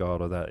glorify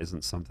God, or that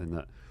isn't something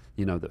that,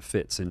 that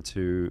fits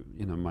into,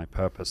 my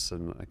purpose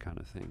and that kind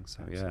of thing.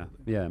 So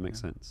it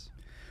makes sense.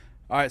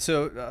 All right,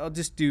 so I'll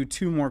just do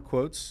two more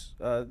quotes.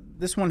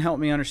 This one helped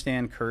me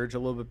understand courage a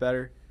little bit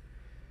better.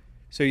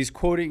 So he's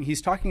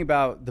talking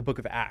about the book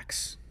of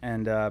Acts.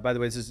 And by the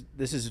way,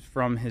 this is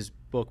from his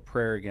book,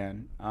 Prayer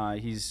Again.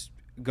 He's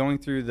going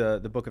through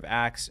the book of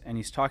Acts, and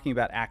he's talking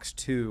about Acts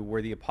 2,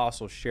 where the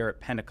apostles share at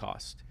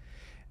Pentecost.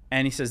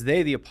 And he says,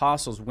 the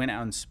apostles, went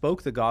out and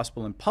spoke the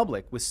gospel in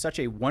public with such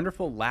a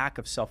wonderful lack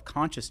of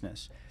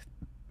self-consciousness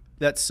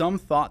that some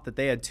thought that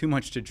they had too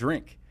much to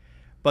drink.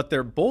 But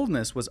their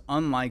boldness was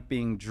unlike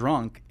being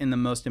drunk in the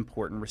most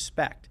important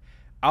respect.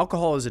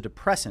 Alcohol is a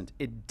depressant.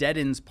 It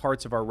deadens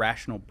parts of our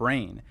rational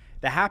brain.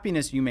 The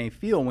happiness you may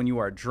feel when you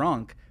are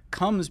drunk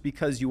comes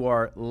because you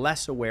are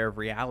less aware of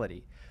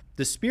reality.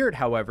 The Spirit,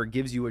 however,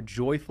 gives you a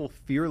joyful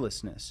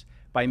fearlessness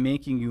by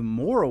making you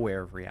more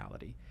aware of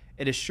reality.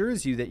 It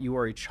assures you that you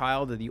are a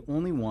child of the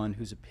only one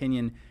whose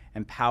opinion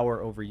and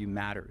power over you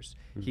matters.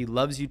 He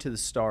loves you to the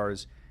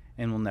stars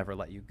and will never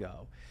let you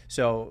go.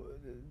 So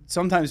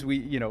sometimes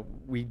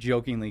we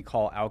jokingly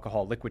call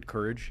alcohol liquid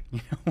courage.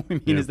 What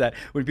we mean is that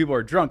when people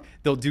are drunk,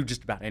 they'll do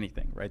just about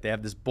anything, right? They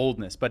have this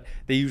boldness, but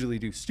they usually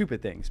do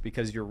stupid things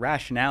because your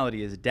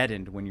rationality is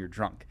deadened when you're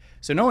drunk.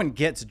 So no one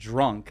gets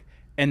drunk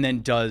and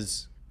then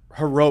does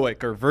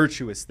heroic or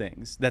virtuous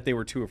things that they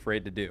were too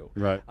afraid to do.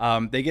 Right.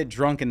 They get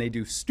drunk and they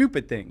do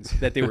stupid things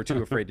that they were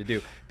too afraid to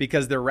do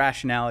because their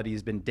rationality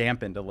has been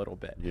dampened a little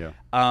bit.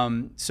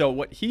 So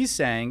what he's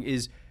saying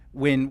is,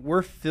 when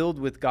we're filled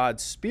with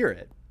God's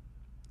Spirit,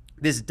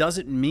 this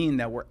doesn't mean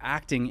that we're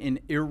acting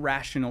in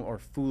irrational or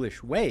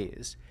foolish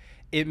ways.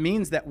 It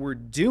means that we're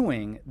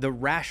doing the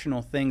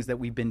rational things that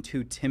we've been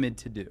too timid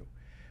to do,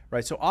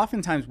 right? So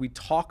oftentimes we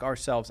talk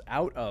ourselves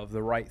out of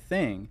the right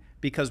thing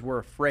because we're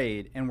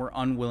afraid and we're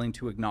unwilling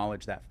to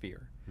acknowledge that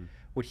fear.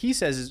 What he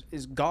says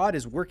is God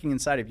is working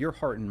inside of your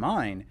heart and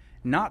mind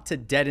not to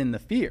deaden the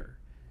fear,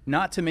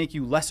 not to make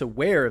you less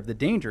aware of the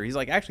danger. He's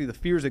like, actually, the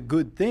fear is a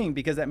good thing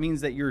because that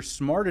means that you're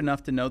smart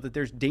enough to know that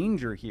there's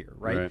danger here,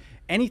 right?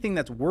 Anything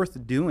that's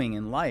worth doing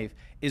in life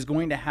is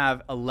going to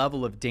have a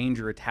level of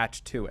danger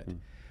attached to it.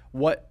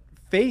 What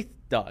faith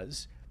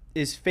does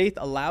is faith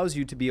allows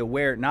you to be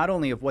aware not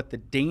only of what the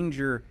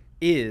danger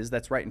is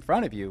that's right in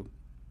front of you,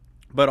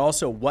 but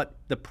also what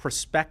the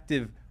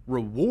prospective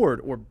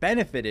reward or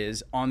benefit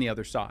is on the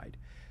other side.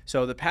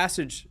 So the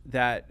passage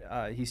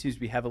that he seems to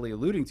be heavily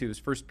alluding to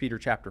is 1 Peter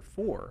chapter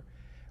 4,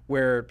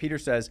 where Peter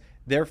says,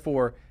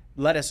 therefore,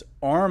 let us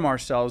arm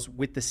ourselves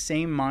with the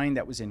same mind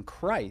that was in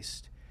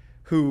Christ,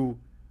 who,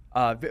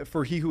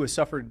 for he who has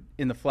suffered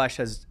in the flesh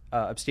has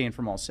abstained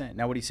from all sin.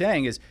 Now what he's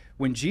saying is,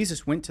 when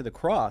Jesus went to the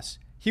cross,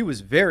 he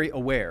was very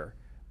aware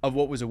of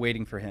what was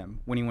awaiting for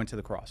him when he went to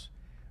the cross,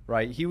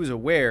 right? He was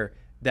aware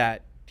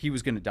that he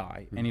was going to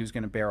die and he was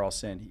going to bear all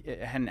sin.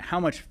 And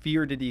how much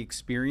fear did he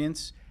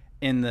experience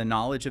in the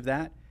knowledge of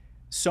that?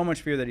 So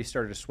much fear that he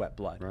started to sweat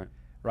blood,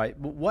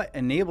 right? But what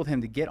enabled him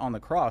to get on the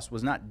cross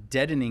was not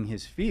deadening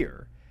his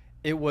fear.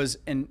 It was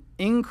an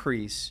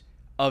increase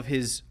of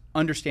his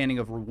understanding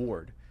of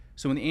reward.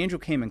 So when the angel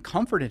came and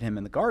comforted him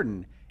in the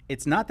garden,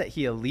 it's not that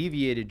he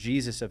alleviated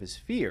Jesus of his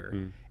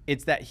fear.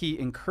 It's that he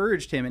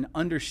encouraged him in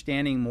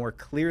understanding more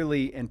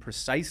clearly and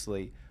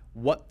precisely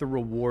what the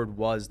reward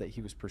was that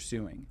he was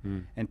pursuing.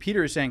 And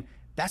Peter is saying,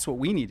 that's what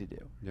we need to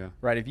do,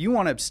 right? If you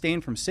want to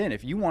abstain from sin,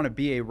 if you want to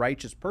be a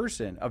righteous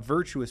person, a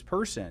virtuous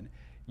person,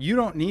 you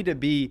don't need to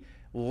be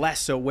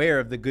less aware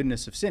of the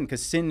goodness of sin,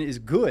 because sin is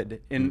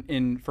good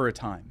in for a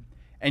time.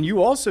 And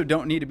you also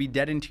don't need to be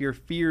dead into your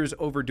fears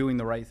over doing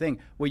the right thing.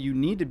 What you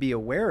need to be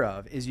aware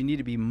of is you need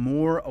to be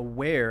more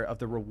aware of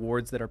the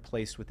rewards that are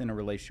placed within a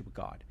relationship with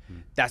God.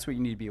 That's what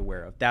you need to be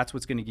aware of. That's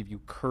what's going to give you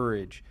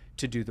courage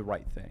to do the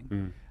right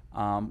thing.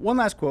 One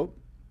last quote.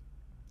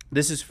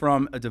 This is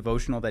from a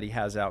devotional that he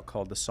has out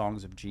called The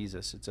Songs of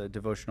Jesus. It's a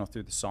devotional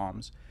through the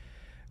Psalms.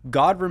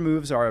 God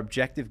removes our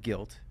objective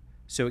guilt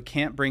so it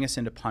can't bring us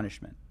into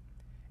punishment.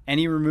 And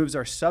he removes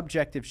our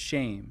subjective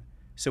shame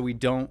so we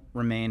don't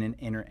remain in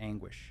inner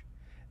anguish.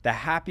 The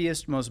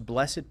happiest, most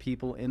blessed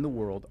people in the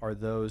world are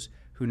those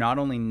who not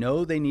only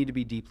know they need to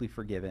be deeply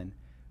forgiven,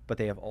 but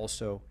they have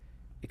also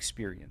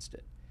experienced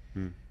it.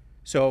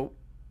 So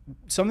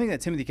something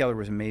that Timothy Keller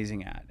was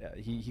amazing at,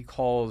 he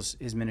calls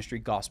his ministry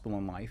Gospel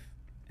in Life.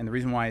 And the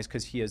reason why is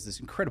because he has this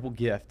incredible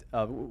gift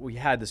of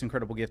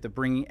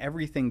bringing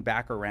everything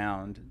back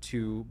around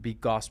to be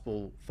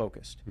gospel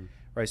focused.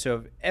 Right,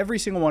 so every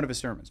single one of his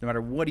sermons, no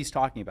matter what he's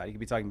talking about, he could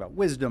be talking about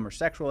wisdom or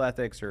sexual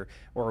ethics or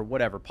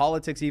whatever,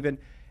 politics even.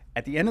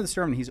 At the end of the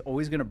sermon, he's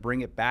always going to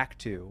bring it back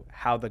to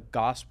how the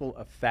gospel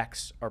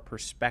affects our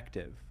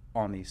perspective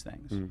on these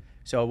things.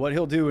 So what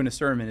he'll do in a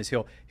sermon is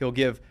he'll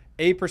give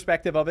a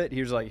perspective of it.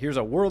 Here's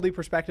a worldly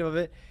perspective of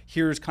it.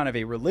 Here's kind of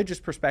a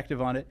religious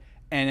perspective on it,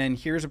 and then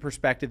here's a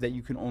perspective that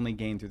you can only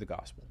gain through the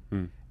gospel.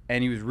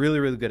 And he was really,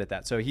 really good at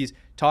that. So he's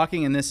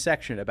talking in this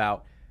section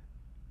about,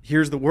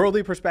 here's the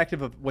worldly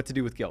perspective of what to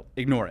do with guilt.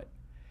 Ignore it.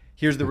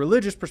 Here's the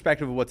religious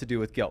perspective of what to do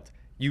with guilt.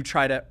 You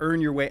try to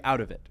earn your way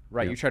out of it,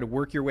 right? You try to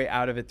work your way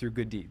out of it through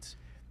good deeds.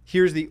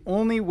 Here's the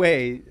only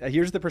way,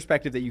 here's the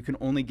perspective that you can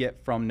only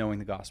get from knowing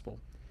the gospel,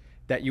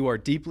 that you are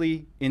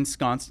deeply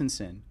ensconced in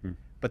sin,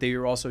 but that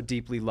you're also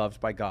deeply loved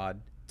by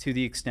God to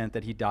the extent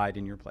that he died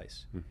in your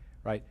place,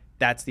 right?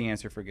 That's the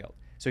answer for guilt.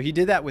 So he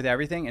did that with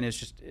everything, and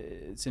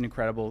it's an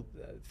incredible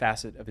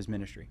facet of his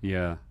ministry.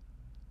 Yeah.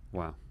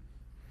 Wow.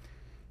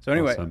 So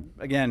anyway, Awesome.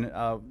 Again,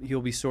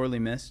 he'll be sorely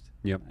missed.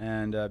 Yep.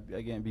 And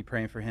again, be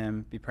praying for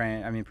him.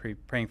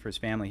 Praying for his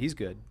family. He's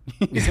good.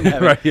 He's in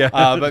heaven. Right, yeah.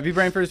 But be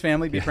praying for his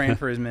family. Be praying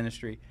for his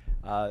ministry.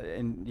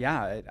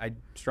 I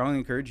strongly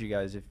encourage you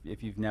guys,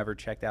 if you've never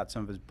checked out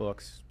some of his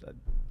books,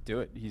 do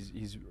it.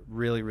 He's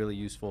really, really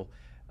useful,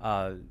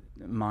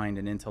 mind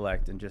and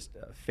intellect, and just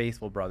a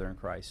faithful brother in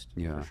Christ.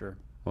 Yeah. For sure.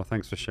 Well,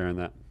 thanks for sharing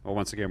that. Well,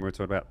 once again, we're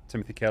talking about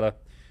Timothy Keller,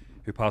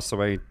 who passed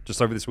away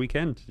just over this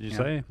weekend. Did you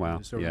say? Wow.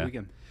 Just over the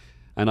weekend.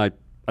 And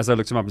as I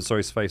looked him up and saw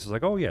his face, I was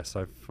like, oh, yes,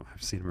 I've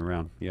seen him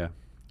around. Yeah.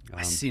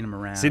 I've seen him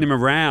around. Seen him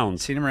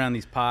around. Seen him around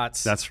these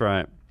pots. That's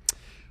right.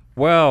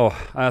 Well,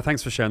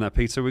 thanks for sharing that,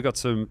 Peter. We've got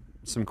some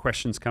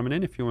questions coming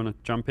in if you want to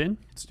jump in.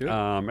 Let's do it.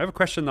 I have a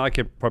question that I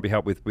could probably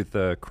help with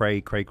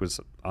Craig. Craig was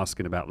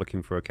asking about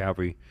looking for a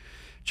Calvary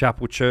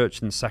Chapel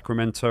church in the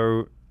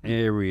Sacramento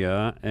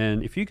area.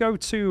 And if you go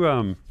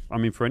to,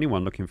 for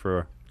anyone looking for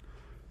a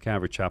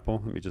Calvary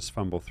Chapel, let me just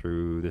fumble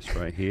through this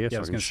right here Yeah,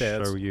 I was going to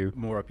say show you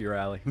more up your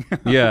alley.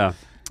 Yeah.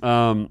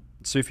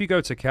 So if you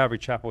go to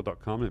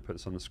calvarychapel.com, let me put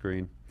this on the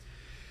screen.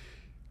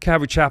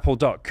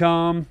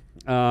 calvarychapel.com,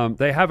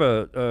 they have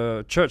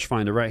a church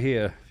finder right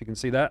here, if you can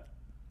see that.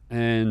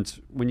 And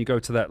when you go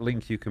to that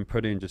link, you can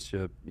put in just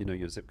your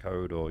zip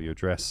code or your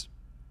address,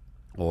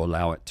 or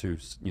allow it to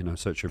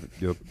search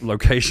your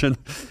location,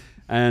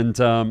 and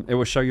it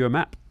will show you a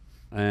map.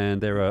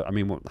 And there are,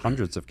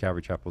 hundreds of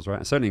Calvary chapels, right?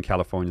 And certainly in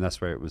California, that's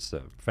where it was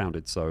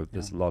founded. So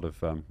there's a lot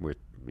of we're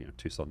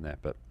Tucson there,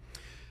 but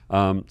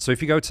so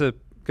if you go to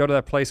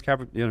that place,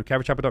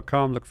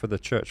 calvarychapel.com, look for the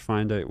church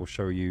finder. It will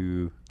show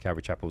you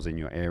Calvary chapels in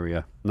your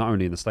area, not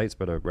only in the States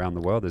but around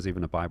the world. There's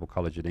even a Bible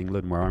college in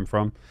England, where I'm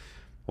from,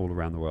 all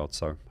around the world.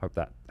 So hope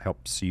that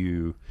helps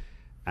you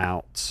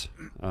out,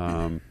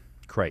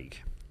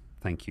 Craig.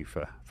 Thank you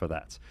for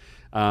that.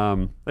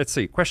 Let's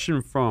see.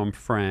 Question from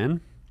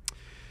Fran.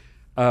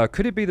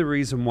 Could it be the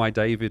reason why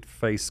David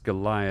faced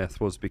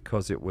Goliath was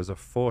because it was a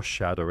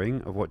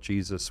foreshadowing of what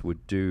Jesus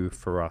would do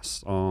for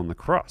us on the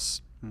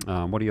cross?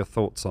 What are your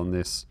thoughts on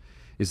this?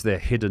 Is there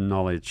hidden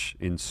knowledge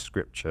in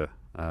Scripture?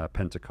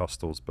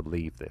 Pentecostals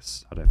believe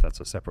this. I don't know if that's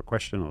a separate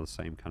question or the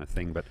same kind of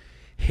thing, but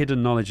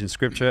hidden knowledge in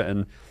Scripture.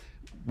 And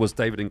was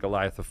David and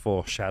Goliath a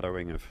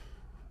foreshadowing of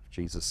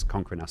Jesus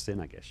conquering our sin,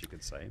 I guess you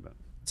could say? But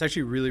it's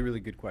actually a really, really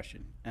good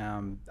question.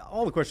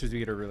 All the questions we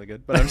get are really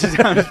good, but I'm just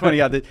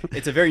pointing out that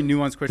it's a very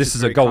nuanced question. This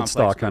is a gold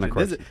star kind of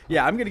question.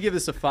 I'm going to give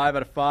this a 5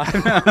 out of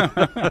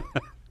 5.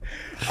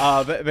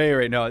 But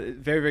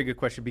very good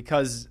question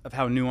because of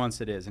how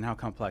nuanced it is and how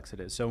complex it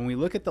is. So when we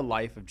look at the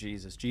life of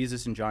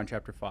Jesus in John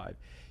chapter 5,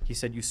 he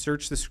said, "You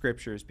search the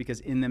Scriptures because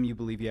in them you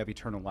believe you have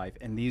eternal life,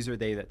 and these are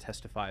they that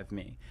testify of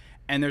me."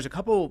 And there's a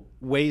couple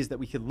ways that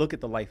we could look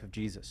at the life of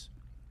Jesus.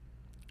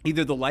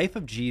 Either the life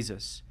of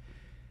Jesus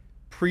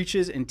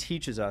preaches and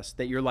teaches us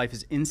that your life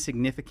is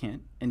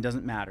insignificant and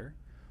doesn't matter,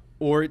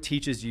 or it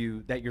teaches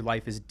you that your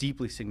life is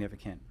deeply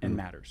significant and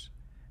matters.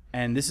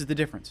 And this is the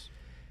difference.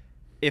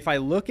 If I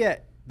look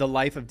at the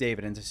life of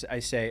David and I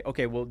say,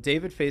 okay, well,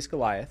 David faced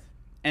Goliath,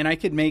 and I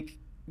could make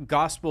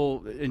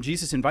gospel, and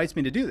Jesus invites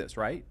me to do this,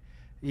 right?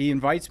 He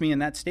invites me in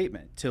that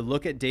statement to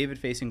look at David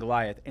facing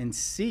Goliath and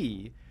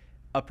see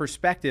a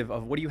perspective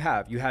of what do you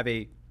have? You have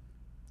a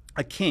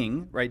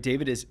king, right?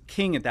 David is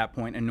king at that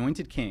point,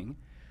 anointed king,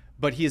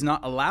 but he is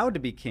not allowed to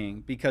be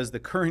king because the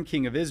current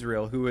king of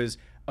Israel, who is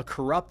a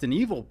corrupt and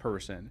evil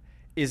person,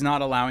 is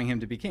not allowing him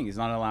to be king. He's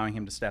not allowing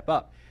him to step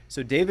up.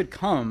 So David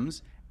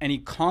comes and he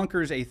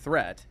conquers a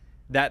threat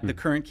that the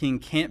current king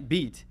can't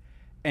beat,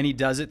 and he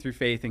does it through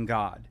faith in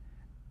God,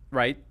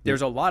 right?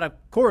 There's a lot of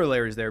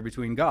corollaries there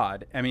between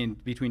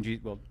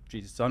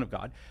Jesus, Son of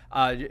God,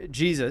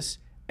 Jesus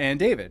and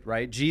David,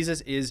 right?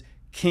 Jesus is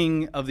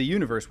king of the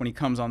universe when he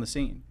comes on the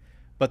scene.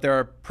 But there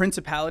are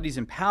principalities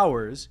and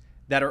powers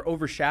that are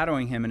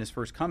overshadowing him in his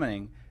first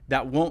coming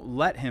that won't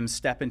let him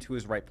step into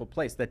his rightful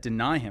place, that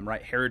deny him,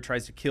 right? Herod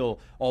tries to kill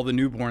all the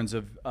newborns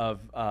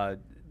of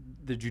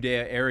the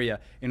Judea area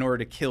in order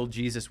to kill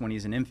Jesus when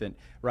he's an infant,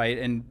 right?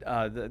 And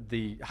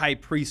the high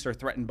priests are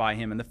threatened by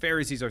him, and the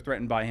Pharisees are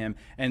threatened by him,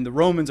 and the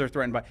Romans are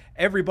threatened by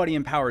everybody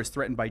in power is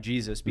threatened by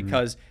Jesus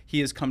because he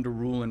has come to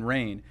rule and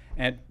reign.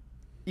 And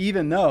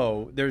even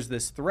though there's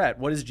this threat,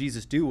 what does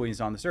Jesus do when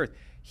he's on this earth?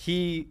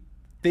 He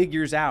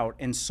figures out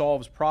and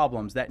solves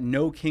problems that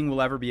no king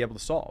will ever be able to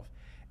solve.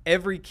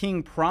 Every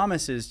king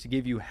promises to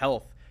give you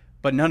health,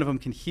 but none of them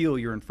can heal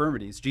your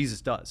infirmities.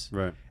 Jesus does.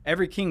 Right.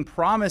 Every king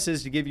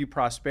promises to give you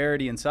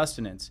prosperity and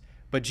sustenance,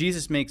 but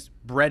Jesus makes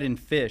bread and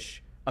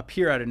fish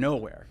appear out of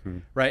nowhere,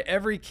 right?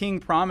 Every king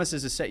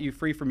promises to set you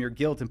free from your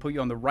guilt and put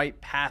you on the right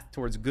path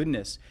towards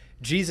goodness.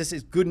 Jesus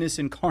is goodness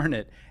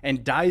incarnate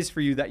and dies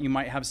for you that you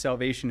might have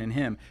salvation in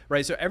him,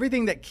 right? So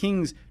everything that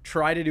kings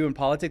try to do in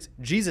politics,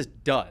 Jesus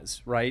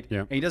does, right? Yeah.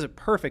 And he does it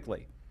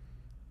perfectly.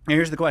 And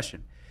here's the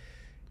question.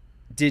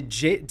 Did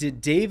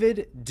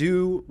David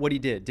do what he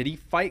did? Did he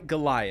fight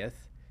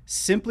Goliath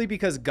simply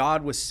because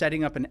God was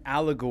setting up an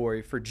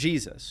allegory for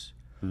Jesus?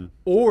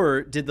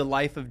 Or did the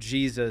life of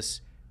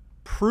Jesus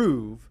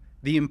prove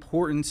the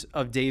importance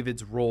of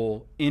David's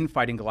role in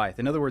fighting Goliath?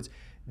 In other words,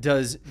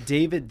 does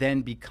David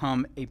then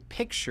become a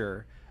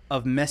picture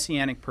of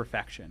messianic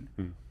perfection?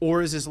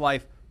 Or is his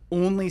life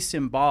only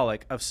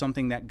symbolic of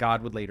something that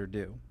God would later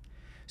do?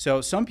 So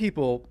some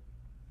people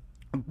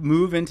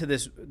move into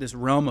this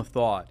realm of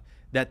thought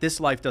that this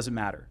life doesn't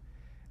matter.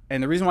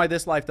 And the reason why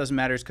this life doesn't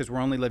matter is because we're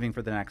only living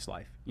for the next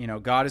life. You know,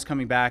 God is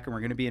coming back and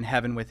we're going to be in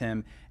heaven with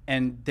him.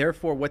 And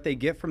therefore, what they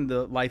get from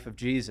the life of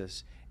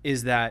Jesus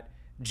is that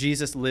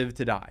Jesus lived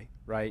to die,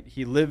 right?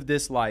 He lived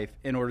this life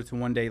in order to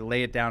one day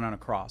lay it down on a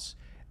cross.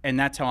 And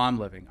that's how I'm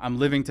living. I'm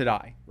living to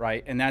die,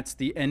 right? And that's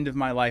the end of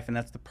my life, and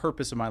that's the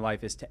purpose of my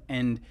life, is to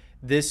end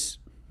this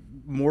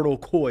mortal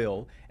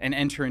coil and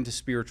enter into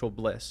spiritual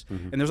bliss.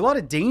 And there's a lot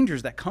of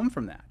dangers that come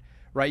from that,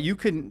 right? You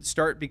can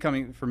start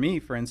becoming, for me,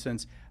 for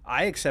instance,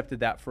 I accepted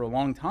that for a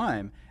long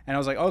time, and I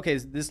was like, okay,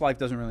 this life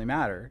doesn't really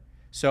matter.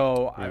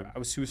 So I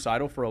was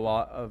suicidal for a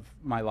lot of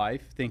my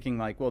life, thinking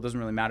like, well, it doesn't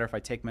really matter if I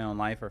take my own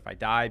life or if I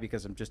die,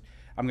 because I'm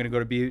going to go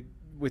to be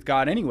with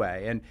God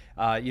anyway.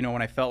 And, you know,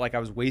 when I felt like I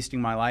was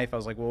wasting my life, I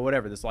was like, well,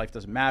 whatever, this life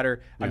doesn't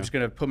matter. I'm just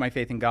going to put my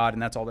faith in God,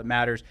 and that's all that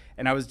matters.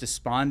 And I was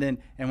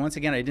despondent. And once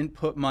again, I didn't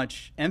put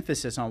much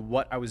emphasis on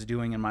what I was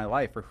doing in my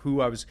life or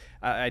who I was.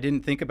 I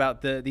didn't think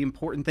about the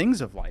important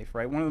things of life,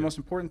 right? One of the most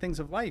important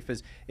things of life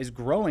is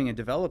growing and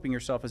developing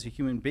yourself as a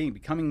human being,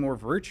 becoming more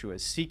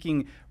virtuous,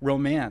 seeking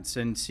romance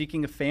and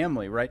seeking a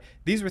family, right?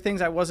 These were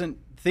things I wasn't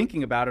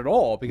thinking about at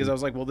all, because I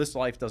was like, well, this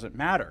life doesn't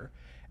matter.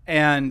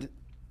 And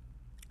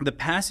the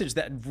passage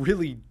that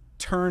really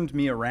turned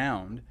me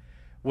around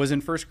was in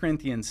 1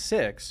 Corinthians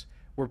 6,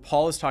 where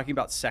Paul is talking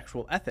about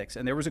sexual ethics.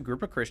 And there was a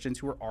group of Christians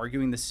who were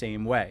arguing the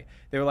same way.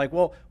 They were like,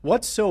 well,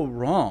 what's so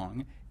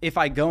wrong if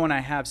I go and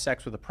I have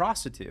sex with a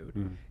prostitute,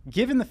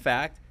 given the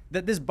fact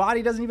that this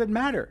body doesn't even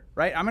matter,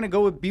 right? I'm going to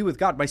go be with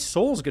God. My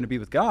soul's going to be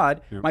with God.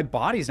 My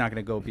body's not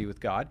going to go be with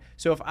God.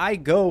 So if I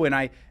go and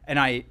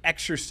I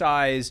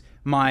exercise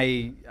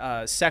my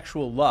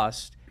sexual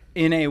lust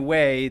in a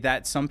way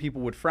that some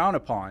people would frown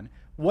upon,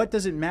 what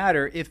does it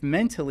matter if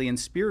mentally and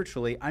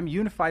spiritually I'm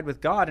unified with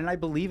God and I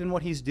believe in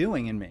what he's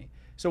doing in me?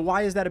 So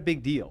why is that a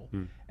big deal?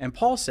 And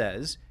Paul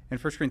says in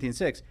 1 Corinthians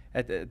 6,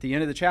 at the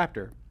end of the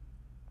chapter,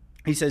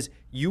 he says,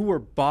 you were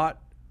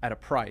bought at a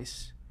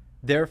price,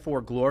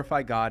 therefore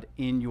glorify God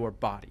in your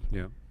body.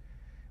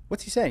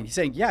 What's he saying? He's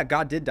saying, yeah,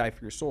 God did die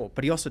for your soul,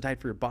 but he also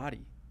died for your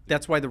body.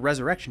 That's why the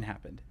resurrection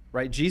happened,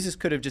 right? Jesus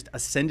could have just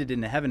ascended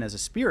into heaven as a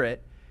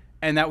spirit,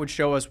 and that would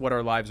show us what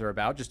our lives are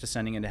about, just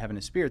ascending into heaven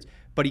as spirits.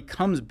 But he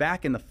comes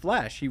back in the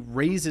flesh. He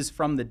raises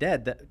from the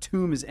dead. The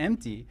tomb is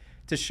empty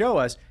to show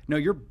us, no,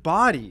 your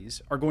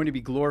bodies are going to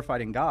be glorified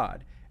in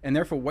God. And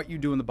therefore, what you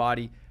do in the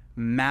body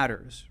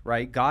matters,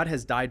 right? God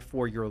has died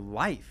for your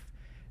life.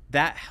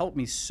 That helped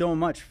me so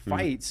much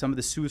fight some of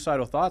the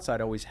suicidal thoughts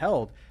I'd always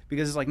held,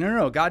 because it's like,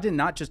 no, God did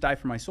not just die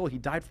for my soul. He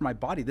died for my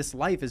body. This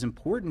life is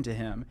important to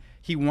him.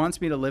 He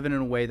wants me to live it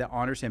in a way that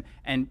honors him.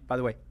 And by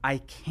the way, I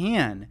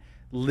can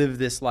live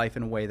this life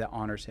in a way that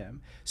honors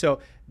him. So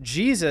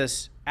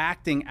Jesus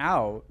acting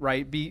out,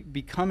 right,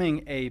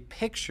 becoming a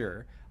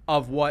picture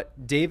of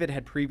what David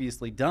had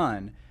previously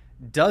done,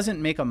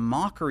 doesn't make a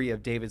mockery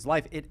of David's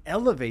life. It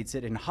elevates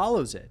it and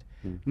hollows it.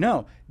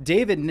 No,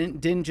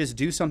 David didn't just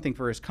do something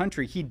for his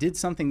country. He did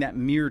something that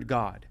mirrored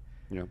God.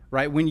 Yeah.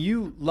 Right? When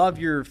you love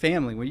your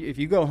family, if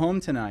you go home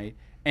tonight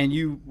and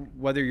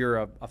whether you're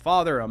a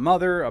father, a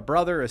mother, a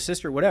brother, a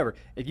sister, whatever,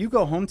 if you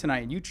go home tonight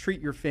and you treat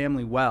your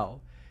family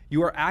well,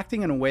 you are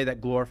acting in a way that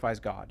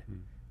glorifies God.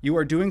 You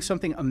are doing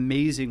something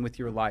amazing with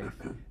your life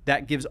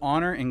that gives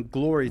honor and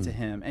glory to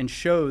him and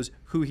shows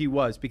who he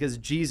was, because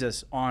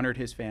Jesus honored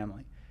his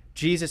family.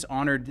 Jesus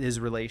honored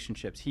his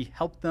relationships. He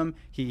helped them,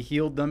 he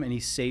healed them, and he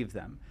saved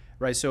them.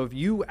 Right? So if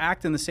you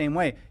act in the same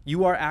way,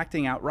 you are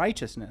acting out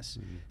righteousness.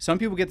 Some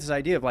people get this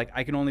idea of like,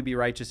 I can only be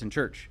righteous in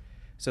church.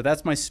 So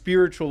that's my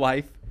spiritual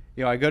life.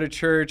 You know, I go to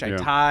church, I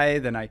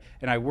tithe, and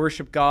I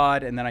worship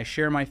God, and then I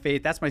share my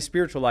faith. That's my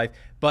spiritual life.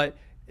 But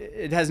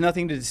it has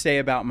nothing to say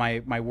about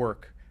my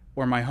work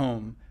or my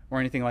home or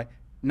anything like.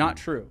 Not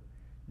true.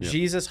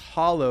 Jesus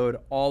hollowed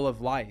all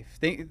of life.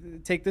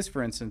 Take this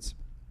for instance.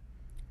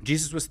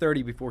 Jesus was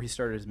 30 before he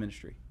started his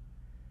ministry.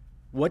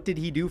 What did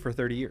he do for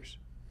 30 years?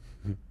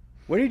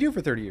 What did he do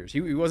for 30 years?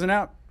 He wasn't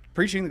out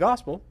preaching the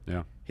gospel.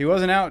 Yeah. He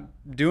wasn't out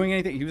doing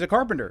anything. He was a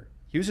carpenter.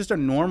 He was just a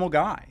normal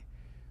guy,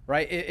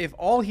 right? If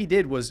all he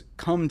did was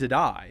come to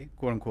die,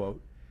 quote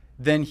unquote,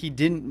 then he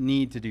didn't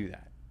need to do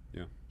that.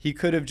 Yeah. He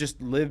could have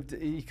just lived,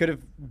 he could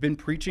have been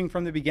preaching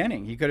from the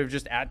beginning. He could have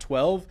just at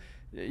 12,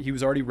 he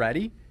was already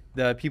ready.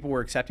 The people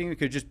were accepting him. He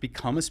could just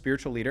become a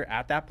spiritual leader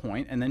at that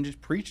point and then just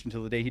preach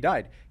until the day he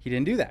died. He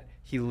didn't do that.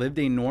 He lived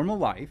a normal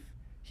life.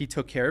 He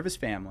took care of his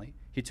family.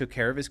 He took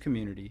care of his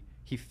community.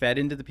 He fed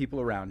into the people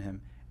around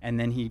him, and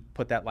then he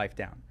put that life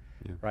down,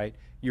 right?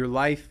 Your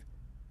life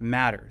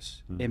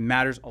matters. It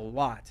matters a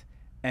lot.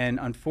 And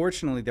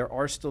unfortunately, there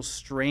are still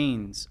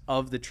strains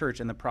of the church,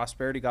 and the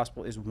prosperity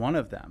gospel is one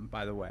of them,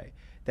 by the way,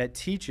 that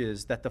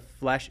teaches that the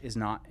flesh is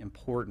not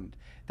important.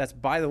 That's,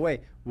 by the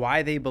way,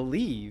 why they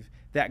believe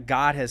that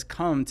God has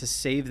come to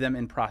save them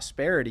in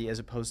prosperity as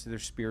opposed to their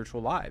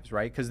spiritual lives,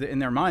 right? Because in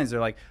their minds, they're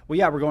like, well,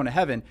 yeah, we're going to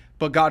heaven,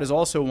 but God is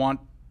also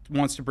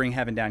wants to bring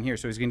heaven down here.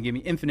 So he's going to give me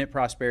infinite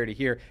prosperity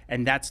here,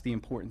 and that's the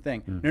important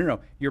thing. No.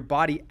 Your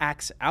body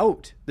acts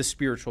out the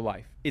spiritual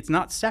life. It's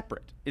not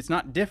separate. It's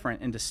not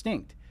different and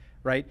distinct,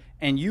 right?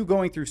 And you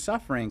going through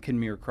suffering can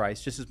mirror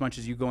Christ just as much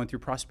as you going through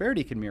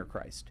prosperity can mirror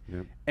Christ.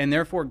 And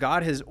therefore,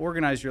 God has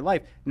organized your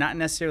life not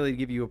necessarily to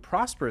give you a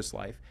prosperous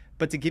life,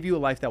 but to give you a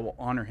life that will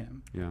honor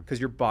him. Because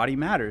your body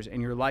matters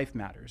and your life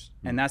matters.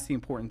 And that's the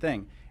important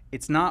thing.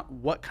 It's not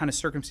what kind of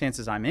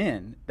circumstances I'm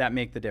in that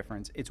make the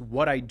difference. It's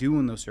what I do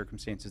in those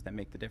circumstances that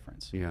make the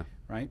difference. Yeah.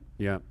 Right?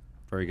 Yeah.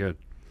 Very good.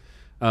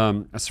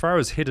 As far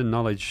as hidden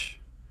knowledge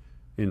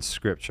in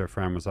Scripture,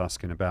 Fran was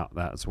asking about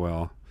that as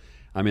well.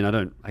 I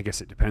mean, I guess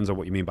it depends on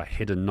what you mean by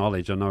hidden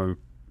knowledge. I know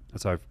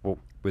as I've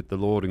walked with the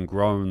Lord and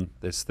grown,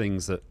 there's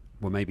things that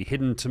were maybe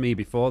hidden to me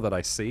before that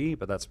I see,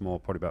 but that's more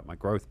probably about my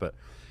growth. But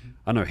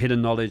I know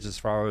hidden knowledge as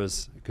far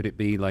as, could it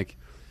be like,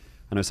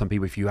 I know some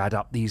people, if you add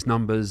up these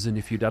numbers and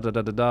if you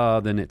da-da-da-da-da,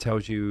 then it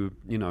tells you,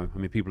 I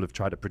mean, people have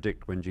tried to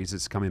predict when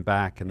Jesus is coming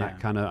back and that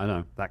kind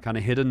of, that kind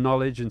of hidden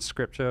knowledge in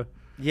Scripture.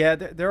 Yeah,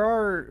 there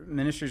are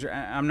ministries.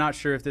 I'm not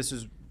sure if this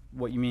is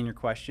what you mean in your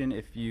question.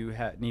 If you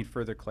need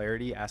further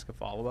clarity, ask a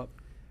follow-up.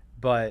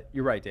 But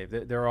you're right,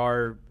 Dave. There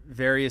are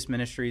various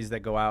ministries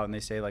that go out and they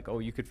say like, oh,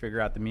 you could figure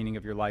out the meaning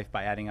of your life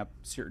by adding up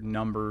certain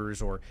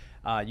numbers, or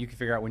you could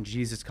figure out when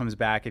Jesus comes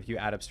back if you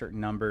add up certain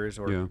numbers,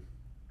 or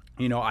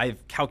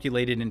I've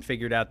calculated and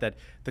figured out that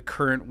the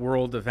current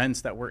world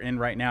events that we're in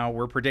right now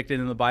were predicted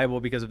in the Bible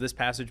because of this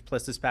passage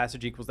plus this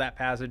passage equals that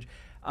passage.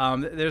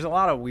 There's a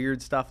lot of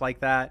weird stuff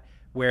like that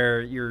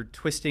where you're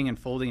twisting and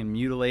folding and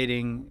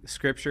mutilating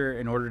Scripture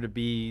in order to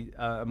be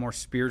a more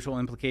spiritual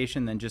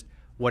implication than just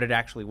what it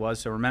actually was.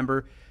 So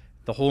remember,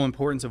 the whole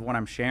importance of what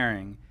I'm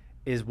sharing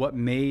is what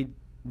made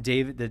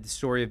the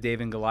story of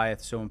David and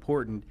Goliath so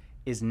important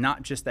is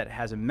not just that it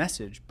has a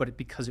message, but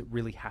because it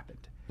really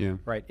happened. Yeah.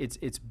 Right.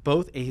 It's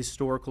both a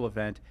historical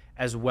event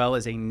as well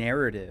as a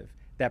narrative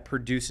that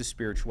produces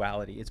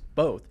spirituality. It's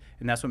both,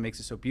 and that's what makes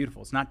it so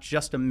beautiful. It's not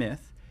just a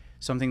myth,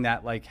 something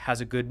that like has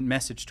a good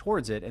message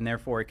towards it, and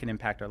therefore it can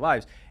impact our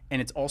lives.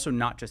 And it's also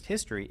not just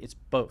history; it's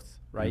both.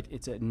 Right.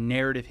 It's a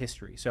narrative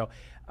history. So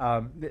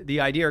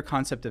the idea or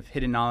concept of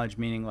hidden knowledge,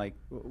 meaning like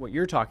what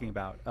you're talking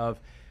about, of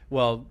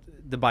well,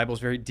 the Bible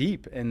is very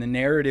deep, and the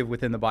narrative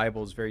within the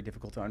Bible is very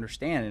difficult to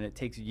understand, and it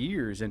takes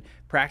years and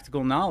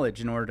practical knowledge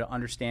in order to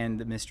understand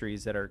the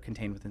mysteries that are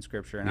contained within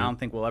Scripture. And I don't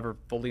think we'll ever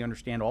fully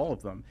understand all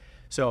of them.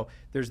 So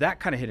there's that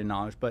kind of hidden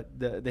knowledge, but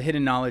the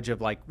hidden knowledge of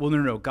like, well,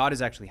 no, God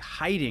is actually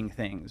hiding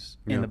things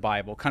in the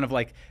Bible, kind of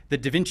like the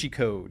Da Vinci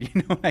Code.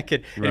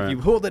 If you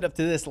hold it up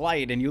to this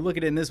light and you look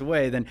at it in this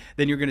way, then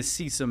you're going to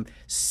see some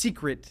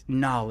secret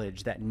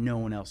knowledge that no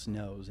one else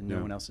knows and no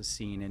one else has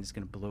seen, and it's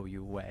going to blow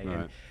you away.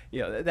 Right.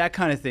 And that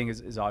kind of thing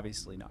is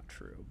obviously not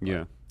true. But,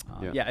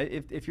 Yeah.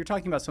 If you're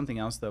talking about something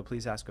else, though,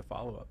 please ask a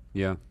follow-up.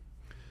 Yeah.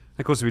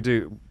 Of course, we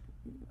do.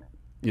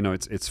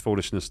 It's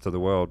foolishness to the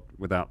world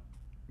without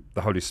the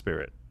Holy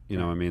Spirit.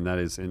 I mean, that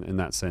is in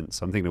that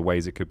sense. I'm thinking of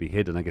ways it could be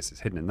hidden. I guess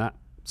it's hidden in that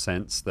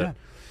sense that,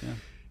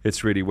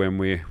 it's really when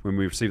we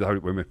receive the Holy,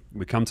 when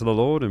we come to the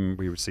Lord and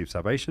we receive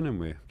salvation and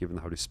we're given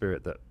the Holy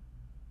Spirit, that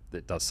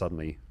it does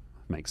suddenly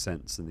make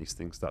sense and these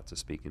things start to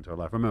speak into our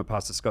life. I remember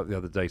Pastor Scott the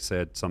other day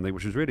said something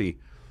which was really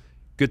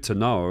good to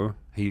know,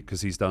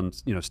 because he's done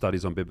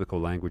studies on biblical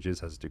languages,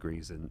 has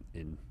degrees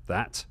in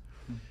that.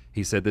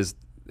 He said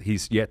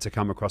he's yet to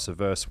come across a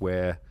verse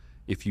where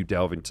if you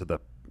delve into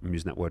I'm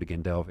using that word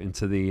again, delve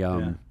into the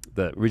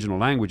original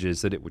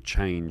languages, that it would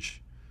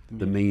change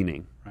the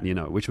meaning,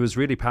 right. Which was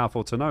really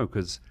powerful to know,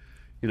 because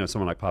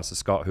someone like Pastor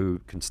Scott, who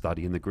can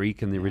study in the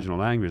Greek and the original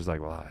language, is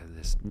like, well,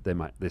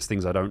 there's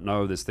things I don't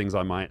know, there's things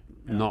I might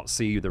not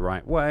see the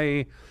right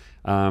way,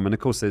 and of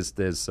course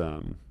there's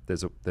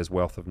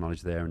wealth of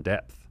knowledge there and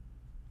depth.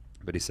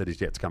 But he said he's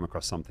yet to come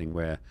across something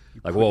where,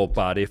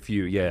 but if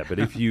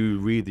you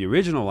read the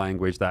original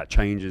language, that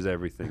changes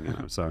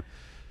everything. So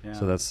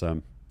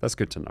that's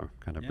good to know.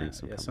 Kind of brings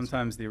some. Yeah,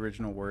 sometimes the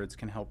original words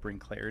can help bring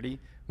clarity,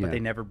 but they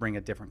never bring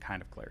a different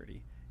kind of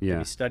clarity. Yeah. If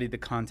you studied the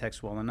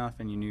context well enough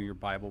and you knew your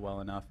Bible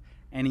well enough,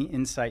 any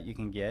insight you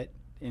can get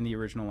in the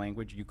original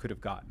language, you could have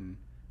gotten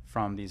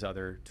from these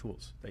other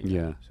tools. That you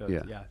have. So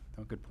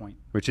good point.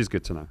 Which is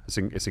good to know.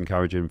 It's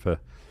encouraging for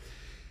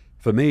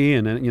me,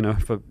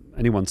 and for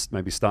anyone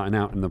maybe starting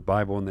out in the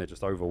Bible and they're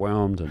just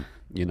overwhelmed, and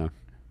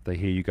they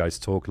hear you guys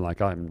talk and like,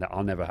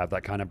 I'll never have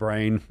that kind of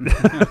brain.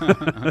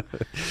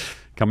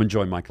 Come and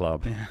join my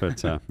club.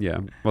 But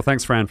well,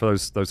 thanks, Fran, for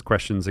those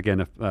questions.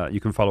 Again, if you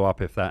can follow up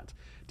if that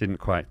didn't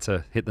quite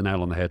hit the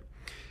nail on the head.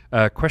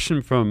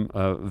 Question from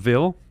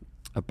Vil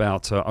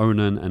about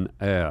Onan and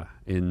Er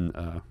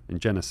in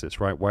Genesis,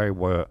 right? Where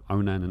were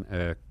Onan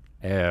and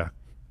Er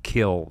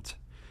killed?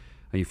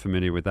 Are you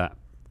familiar with that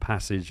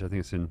passage? I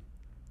think it's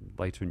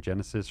later in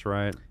Genesis,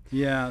 right?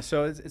 Yeah,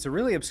 so it's a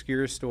really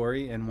obscure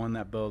story, and one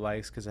that Bo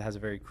likes because it has a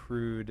very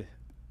crude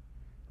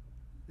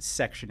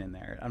section in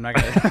there. I'm not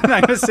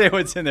gonna say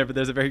what's in there, but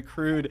there's a very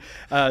crude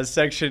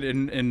section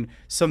in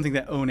something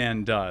that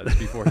Onan does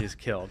before he's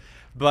killed.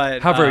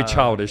 But how very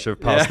childish of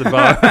Pastor Bo.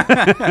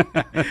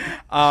 But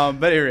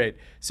at any rate,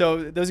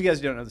 so those of you guys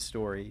who don't know the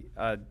story,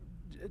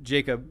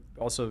 Jacob,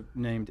 also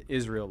named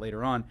Israel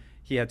later on,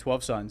 he had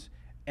 12 sons.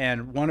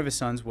 And one of his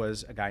sons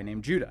was a guy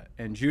named Judah.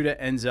 And Judah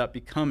ends up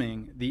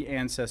becoming the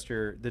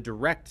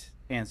direct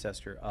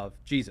ancestor of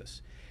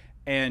Jesus.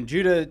 And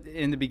Judah,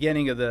 in the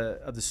beginning of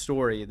the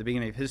story, at the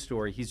beginning of his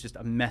story, he's just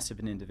a mess of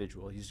an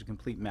individual. He's a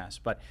complete mess.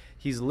 But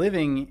he's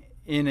living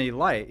a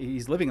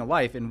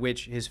life in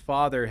which his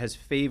father has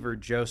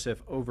favored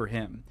Joseph over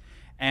him.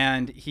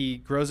 And he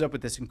grows up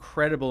with this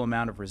incredible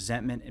amount of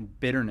resentment and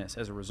bitterness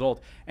as a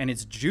result. And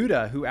it's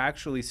Judah who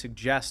actually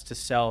suggests to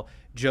sell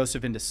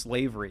Joseph into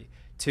slavery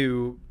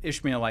to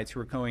Ishmaelites who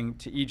were going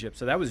to Egypt.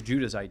 So that was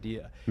Judah's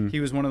idea. He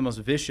was one of the most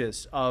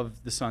vicious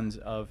of the sons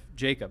of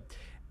Jacob.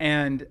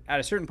 And at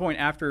a certain point,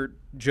 after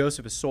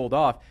Joseph is sold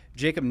off,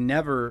 Jacob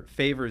never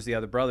favors the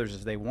other brothers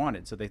as they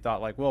wanted. So they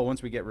thought like, well,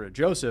 once we get rid of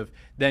Joseph,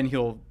 then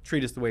he'll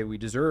treat us the way we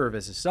deserve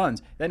as his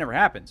sons. That never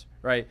happens,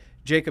 right?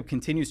 Jacob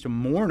continues to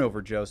mourn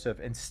over Joseph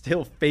and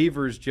still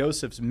favors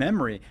Joseph's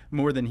memory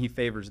more than he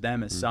favors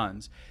them as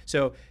sons.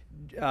 So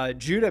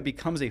Judah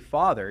becomes a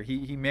father.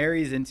 He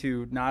marries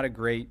into not a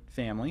great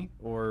family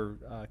or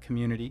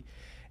community,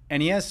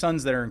 and he has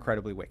sons that are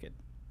incredibly wicked.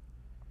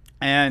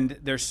 And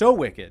they're so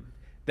wicked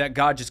that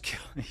God just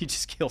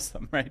kills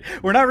them, right?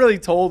 We're not really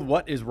told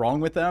what is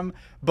wrong with them,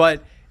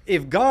 but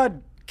if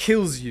God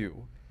kills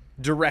you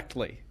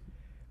directly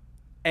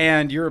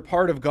and you're a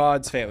part of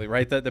God's family,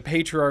 right, the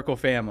patriarchal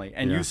family,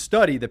 and you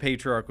study the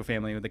patriarchal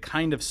family and the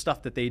kind of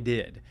stuff that they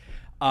did,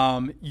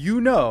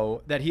 you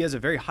know that he has a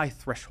very high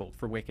threshold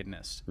for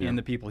wickedness in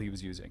the people he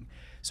was using.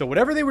 So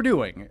whatever they were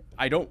doing,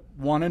 I don't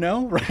want to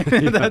know, right?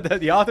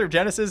 The author of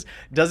Genesis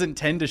doesn't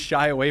tend to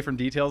shy away from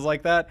details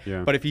like that.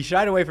 Yeah. But if he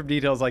shied away from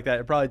details like that,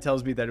 it probably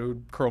tells me that it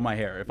would curl my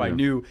hair if I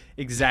knew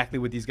exactly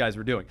what these guys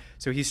were doing.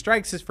 So he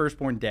strikes his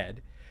firstborn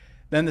dead.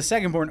 Then the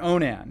secondborn,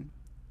 Onan,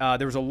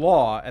 there was a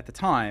law at the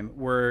time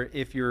where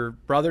if your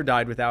brother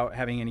died without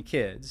having any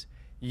kids,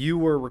 you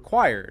were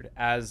required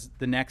as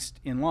the next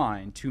in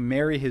line to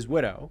marry his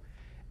widow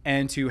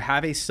and to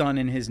have a son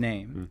in his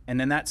name. And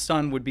then that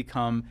son would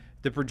become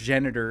the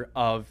progenitor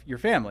of your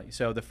family.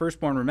 So the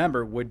firstborn,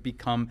 remember, would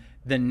become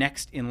the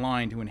next in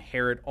line to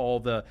inherit all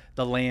the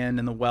land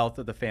and the wealth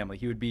of the family.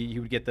 He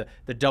would get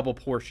the double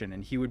portion,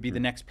 and he would be the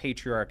next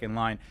patriarch in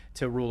line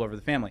to rule over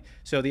the family.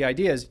 So the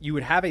idea is you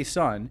would have a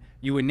son,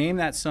 you would name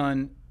that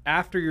son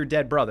after your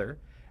dead brother,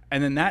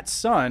 and then that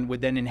son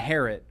would then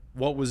inherit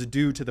what was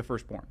due to the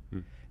firstborn.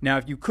 Now,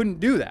 if you couldn't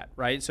do that,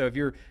 right? So if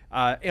you're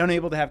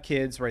unable to have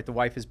kids, right, the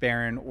wife is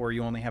barren, or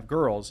you only have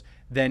girls,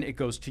 then it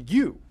goes to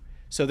you.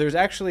 So there's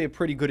actually a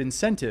pretty good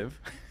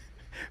incentive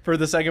for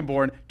the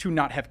secondborn to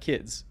not have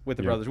kids with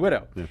the brother's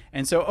widow.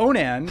 And so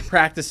Onan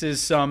practices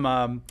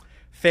some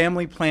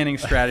family planning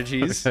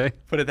strategies,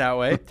 put it that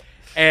way,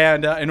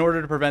 and in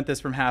order to prevent this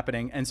from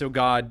happening. And so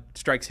God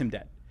strikes him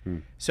dead.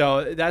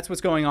 So that's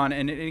what's going on.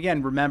 And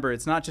again, remember,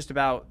 it's not just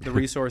about the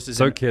resources.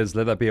 So kids,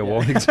 let that be a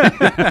warning.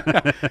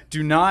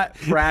 Do not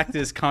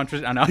practice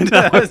contradiction. No,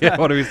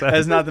 What do we say?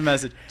 That's not the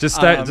message. Just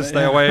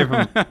stay away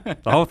from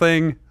the whole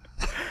thing.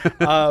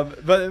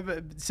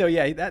 But so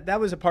yeah, that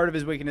was a part of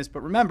his wickedness.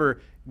 But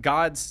remember,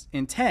 God's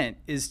intent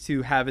is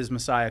to have his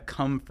Messiah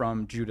come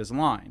from Judah's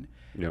line,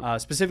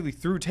 specifically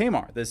through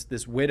Tamar,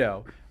 this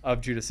widow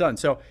of Judah's son.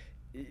 So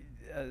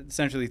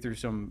essentially, through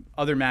some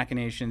other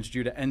machinations,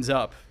 Judah ends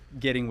up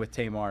getting with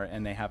Tamar,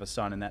 and they have a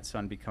son, and that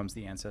son becomes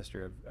the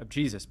ancestor of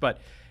Jesus. But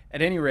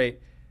at any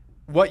rate,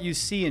 what you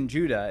see in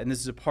Judah, and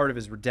this is a part of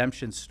his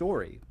redemption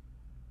story,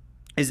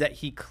 is that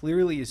he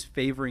clearly is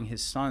favoring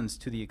his sons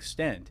to the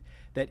extent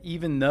that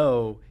even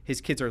though his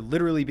kids are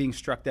literally being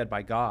struck dead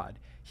by God,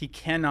 he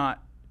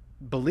cannot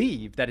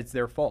believe that it's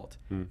their fault.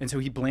 And so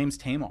he blames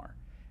Tamar,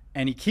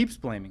 and he keeps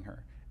blaming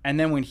her. And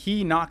then when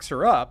he knocks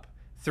her up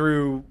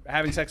through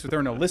having sex with her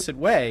in an illicit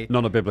way,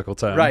 not a biblical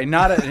term, right?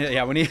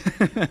 When he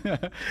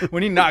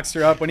when he knocks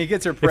her up, when he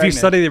gets her pregnant. If you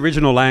study the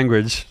original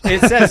language,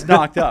 it says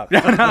knocked up.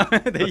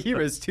 The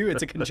Hebrew is two.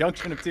 It's a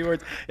conjunction of two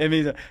words. It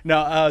means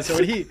no. So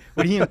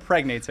when he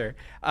impregnates her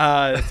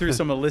through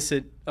some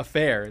illicit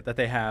affair that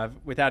they have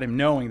without him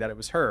knowing that it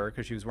was her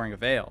because she was wearing a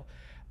veil,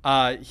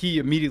 he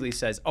immediately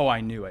says, "Oh,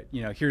 I knew it.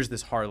 Here's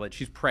this harlot.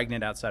 She's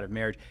pregnant outside of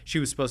marriage. She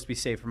was supposed to be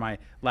saved for my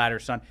latter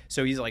son."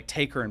 So he's like,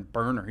 take her and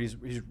burn her. He's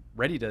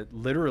ready to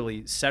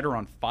literally set her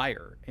on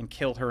fire and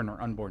kill her and her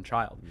unborn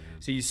child.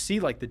 So you see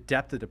like the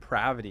depth of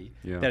depravity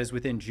that is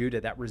within Judah,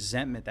 that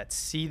resentment, that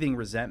seething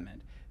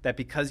resentment, that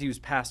because he was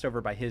passed over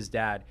by his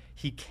dad,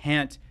 he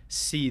can't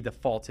see the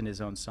fault in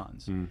his own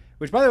sons.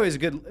 Which, by the way, is a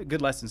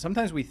good lesson.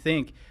 Sometimes we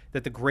think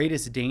that the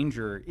greatest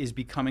danger is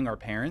becoming our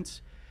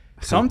parents.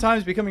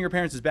 Sometimes becoming your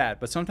parents is bad,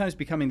 but sometimes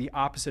becoming the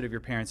opposite of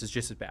your parents is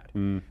just as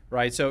bad,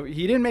 right? So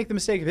he didn't make the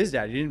mistake of his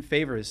dad. He didn't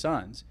favor his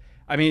sons.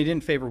 I mean, he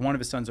didn't favor one of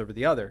his sons over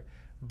the other,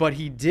 but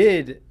he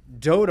did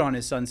dote on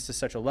his sons to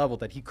such a level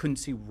that he couldn't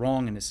see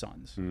wrong in his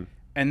sons.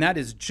 And that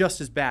is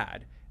just as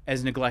bad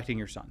as neglecting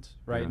your sons,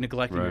 right?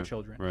 Neglecting your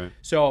children. Right.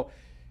 So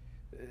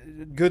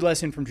good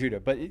lesson from Judah.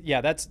 But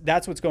yeah,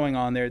 that's what's going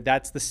on there.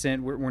 That's the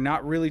sin. We're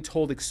not really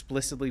told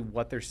explicitly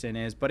what their sin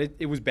is, but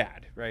it was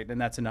bad, right? And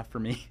that's enough for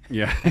me.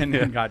 Yeah.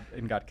 and God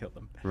killed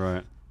them.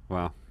 Right.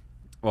 Wow.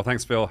 Well,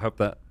 thanks, Phil. Hope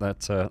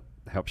that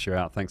helps you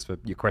out. Thanks for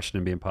your question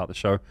and being part of the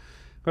show.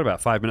 Got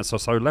about 5 minutes or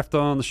so left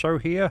on the show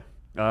here.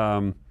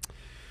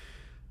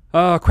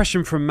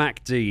 Question from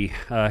Mac D.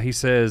 He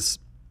says,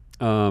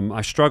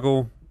 I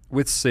struggle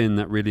with sin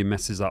that really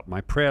messes up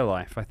my prayer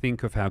life. I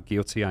think of how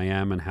guilty I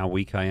am and how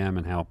weak I am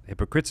and how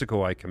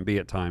hypocritical I can be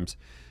at times,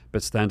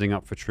 but standing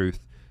up for truth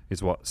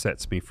is what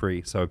sets me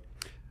free. So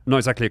not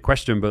exactly a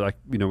question, but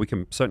we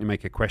can certainly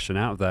make a question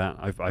out of that.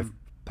 I've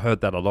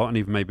heard that a lot, and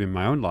even maybe in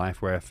my own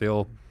life where I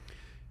feel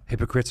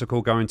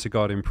hypocritical going to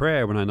God in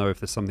prayer when I know if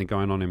there's something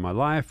going on in my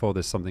life or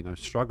there's something I'm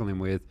struggling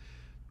with.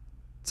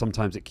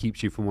 Sometimes it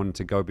keeps you from wanting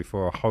to go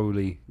before a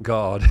holy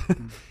God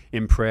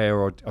in prayer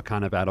or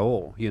kind of at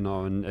all,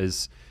 and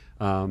as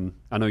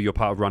I know you're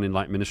part of Running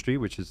Light Ministry,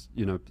 which is,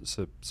 it's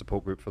a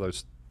support group for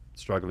those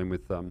struggling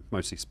with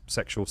mostly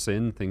sexual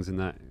sin, things in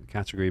that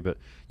category. But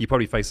you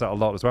probably face that a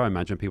lot as well. I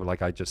imagine people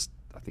like, I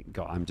think,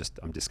 God,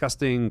 I'm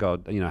disgusting.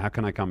 God, how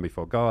can I come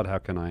before God? How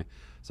can I?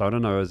 So I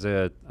don't know, is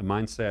there a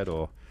mindset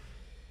or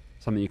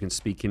something you can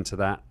speak into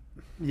that?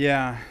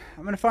 Yeah,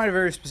 I'm going to find a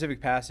very specific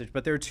passage,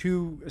 but there are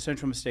two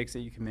essential mistakes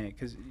that you can make.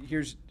 Because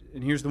here's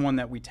the one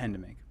that we tend to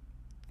make,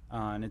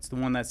 and it's the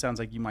one that sounds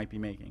like you might be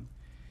making.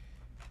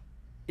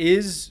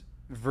 Is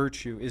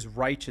virtue, is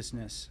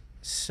righteousness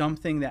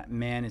something that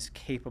man is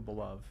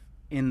capable of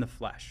in the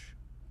flesh?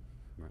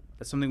 Right.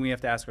 That's something we have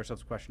to ask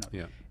ourselves a question of.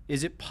 Yeah.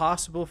 Is it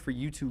possible for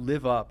you to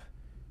live up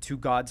to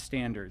God's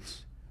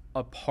standards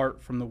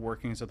apart from the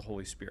workings of the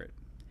Holy Spirit?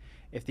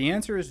 If the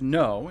answer is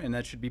no, and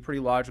that should be pretty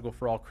logical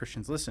for all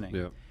Christians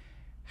listening,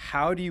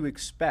 how do you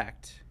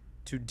expect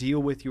to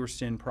deal with your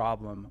sin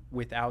problem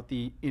without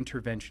the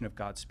intervention of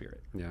God's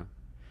Spirit? Yeah.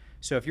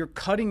 So if you're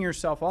cutting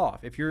yourself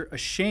off, if you're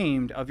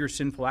ashamed of your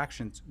sinful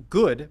actions,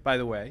 good, by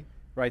the way,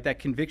 right? That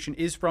conviction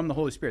is from the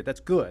Holy Spirit. That's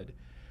good.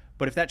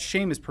 But if that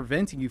shame is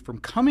preventing you from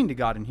coming to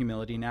God in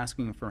humility and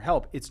asking Him for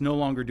help, it's no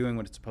longer doing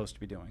what it's supposed to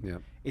be doing. Yeah.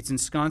 It's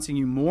ensconcing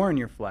you more in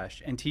your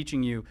flesh and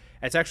teaching you,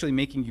 it's actually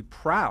making you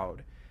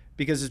proud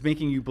because it's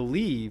making you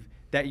believe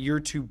that you're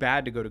too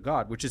bad to go to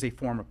God, which is a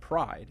form of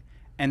pride.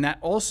 And that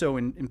also,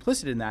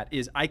 implicit in that,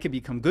 is I could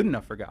become good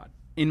enough for God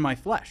in my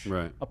flesh,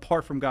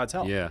 apart from God's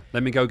help. Yeah,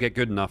 let me go get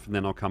good enough and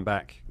then I'll come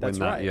back. That's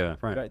right. Yeah,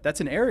 right.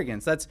 That's an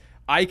arrogance. That's,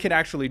 I could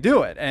actually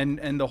do it.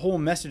 And the whole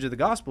message of the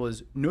gospel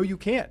is, no, you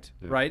can't,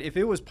 right? If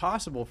it was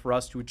possible for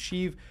us to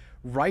achieve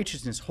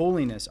righteousness,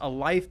 holiness, a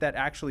life that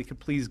actually could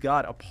please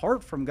God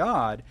apart from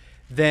God,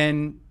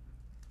 then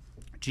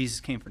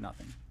Jesus came for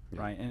nothing.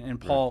 Right, and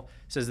Paul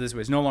says this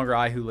way: "It's no longer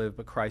I who live,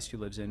 but Christ who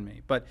lives in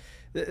me." But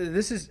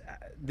this is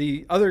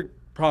the other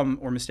problem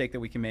or mistake that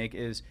we can make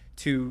is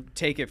to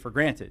take it for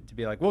granted, to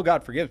be like, well,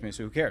 God forgives me,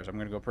 so who cares? I'm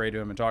going to go pray to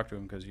him and talk to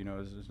him because,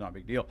 it's not a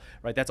big deal,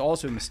 right? That's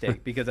also a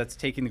mistake because that's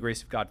taking the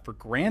grace of God for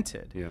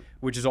granted,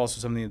 which is also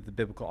something that the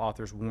biblical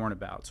authors warn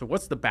about. So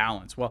what's the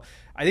balance? Well,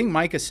 I think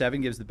Micah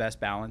 7 gives the best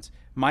balance.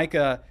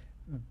 Micah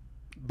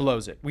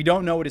blows it. We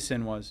don't know what his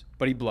sin was,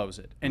 but he blows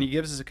it. And he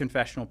gives us a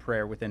confessional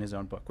prayer within his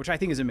own book, which I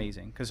think is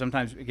amazing because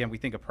sometimes, again, we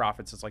think of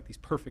prophets as like these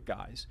perfect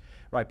guys,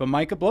 right? But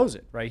Micah blows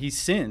it, right? He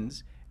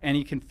sins and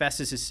he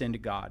confesses his sin to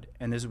God.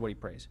 And this is what he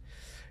prays.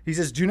 He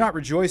says, "Do not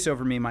rejoice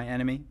over me, my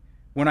enemy.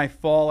 When I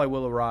fall, I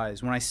will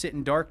arise. When I sit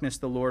in darkness,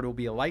 the Lord will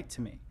be a light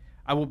to me.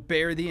 I will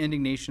bear the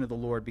indignation of the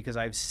Lord because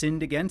I have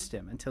sinned against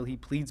him until he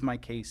pleads my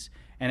case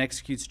and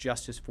executes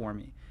justice for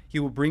me. He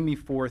will bring me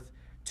forth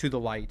to the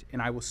light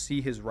and I will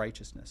see his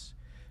righteousness."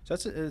 So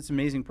it's an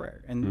amazing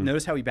prayer. And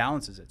notice how he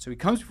balances it. So he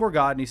comes before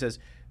God and he says,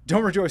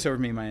 "Don't rejoice over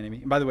me, my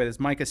enemy." And by the way, that's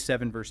Micah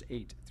 7, verse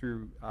 8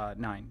 through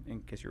 9,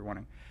 in case you're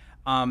wondering.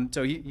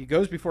 So he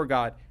goes before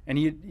God and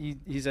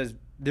he says,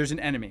 there's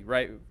an enemy,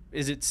 right?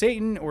 Is it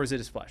Satan or is it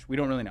his flesh? We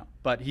don't really know.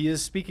 But he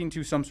is speaking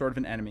to some sort of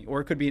an enemy, or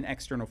it could be an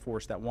external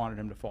force that wanted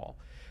him to fall.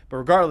 But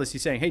regardless,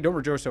 he's saying, hey, don't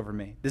rejoice over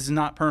me. This is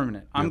not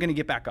permanent. I'm going to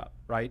get back up,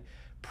 right?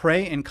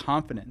 Pray in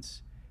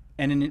confidence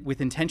and with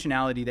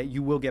intentionality that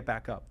you will get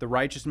back up. The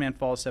righteous man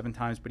falls 7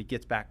 times, but he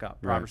gets back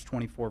up. Proverbs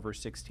 24, verse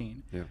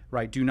 16,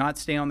 right? Do not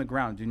stay on the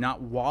ground. Do not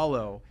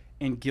wallow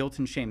in guilt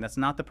and shame. That's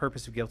not the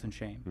purpose of guilt and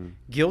shame.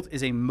 Guilt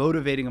is a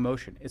motivating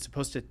emotion. It's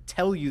supposed to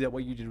tell you that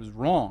what you did was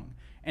wrong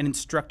and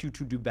instruct you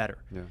to do better.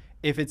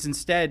 If it's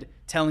instead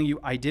telling you,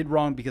 I did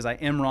wrong because I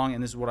am wrong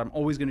and this is what I'm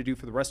always going to do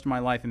for the rest of my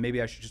life and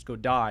maybe I should just go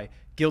die,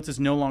 guilt is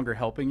no longer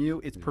helping you.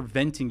 It's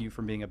preventing you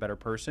from being a better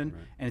person,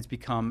 and it's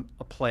become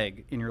a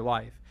plague in your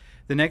life.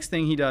 The next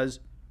thing he does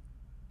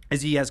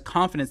is he has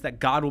confidence that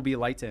God will be a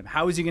light to him.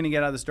 How is he going to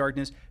get out of this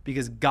darkness?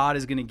 Because God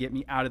is going to get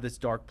me out of this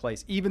dark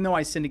place. Even though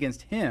I sinned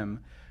against him,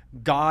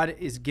 God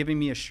is giving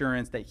me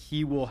assurance that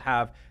he will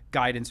have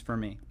guidance for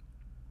me.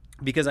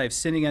 Because I have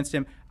sinned against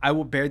him, I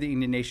will bear the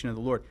indignation of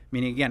the Lord.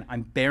 Meaning, again,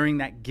 I'm bearing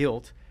that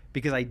guilt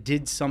because I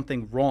did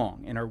something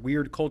wrong. In our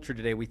weird culture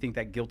today, we think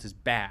that guilt is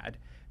bad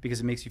because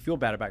it makes you feel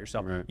bad about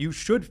yourself. You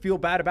should feel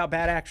bad about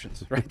bad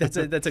actions, right? That's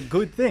a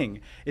good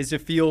thing, is to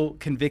feel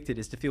convicted,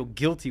 is to feel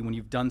guilty when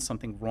you've done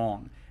something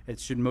wrong. It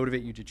should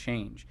motivate you to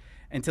change.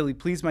 Until he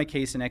pleads my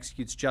case and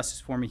executes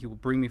justice for me, he will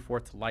bring me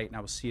forth to light and I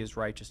will see his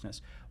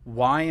righteousness.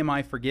 Why am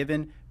I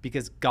forgiven?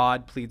 Because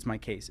God pleads my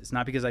case. It's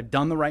not because I've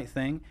done the right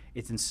thing.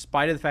 It's in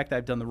spite of the fact that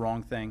I've done the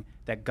wrong thing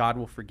that God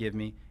will forgive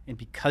me. And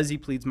because he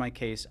pleads my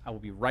case, I will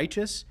be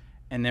righteous,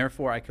 and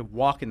therefore I could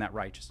walk in that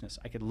righteousness.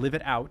 I could live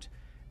it out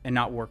and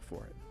not work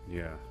for it.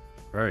 Yeah,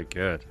 very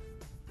good.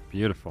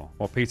 Beautiful.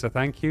 Well, Peter,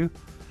 thank you.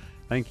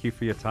 Thank you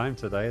for your time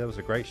today. That was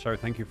a great show.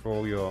 Thank you for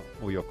all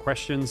your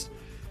questions.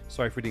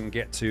 Sorry if we didn't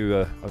get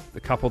to a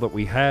couple that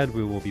we had.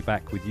 We will be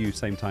back with you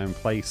same time and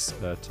place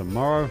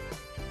tomorrow,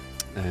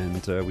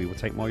 and we will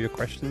take more of your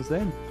questions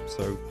then.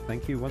 So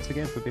thank you once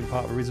again for being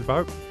part of A Reason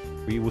for Hope.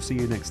 We will see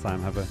you next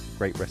time. Have a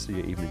great rest of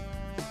your evening.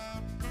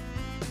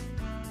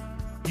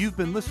 You've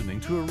been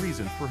listening to A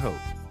Reason for Hope.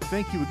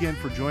 Thank you again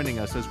for joining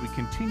us as we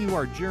continue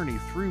our journey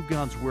through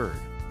God's Word,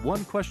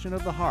 one question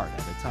of the heart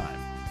at a time.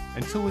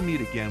 Until we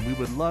meet again, we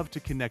would love to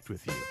connect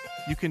with you.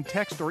 You can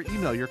text or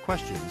email your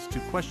questions to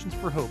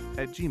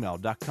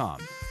questionsforhope@gmail.com.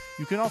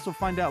 You can also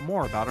find out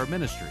more about our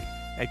ministry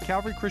at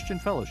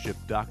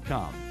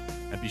calvarychristianfellowship.com.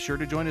 And be sure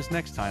to join us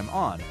next time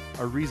on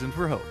A Reason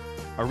for Hope.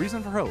 A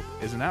Reason for Hope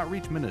is an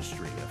outreach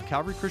ministry of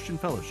Calvary Christian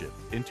Fellowship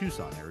in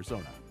Tucson,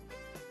 Arizona.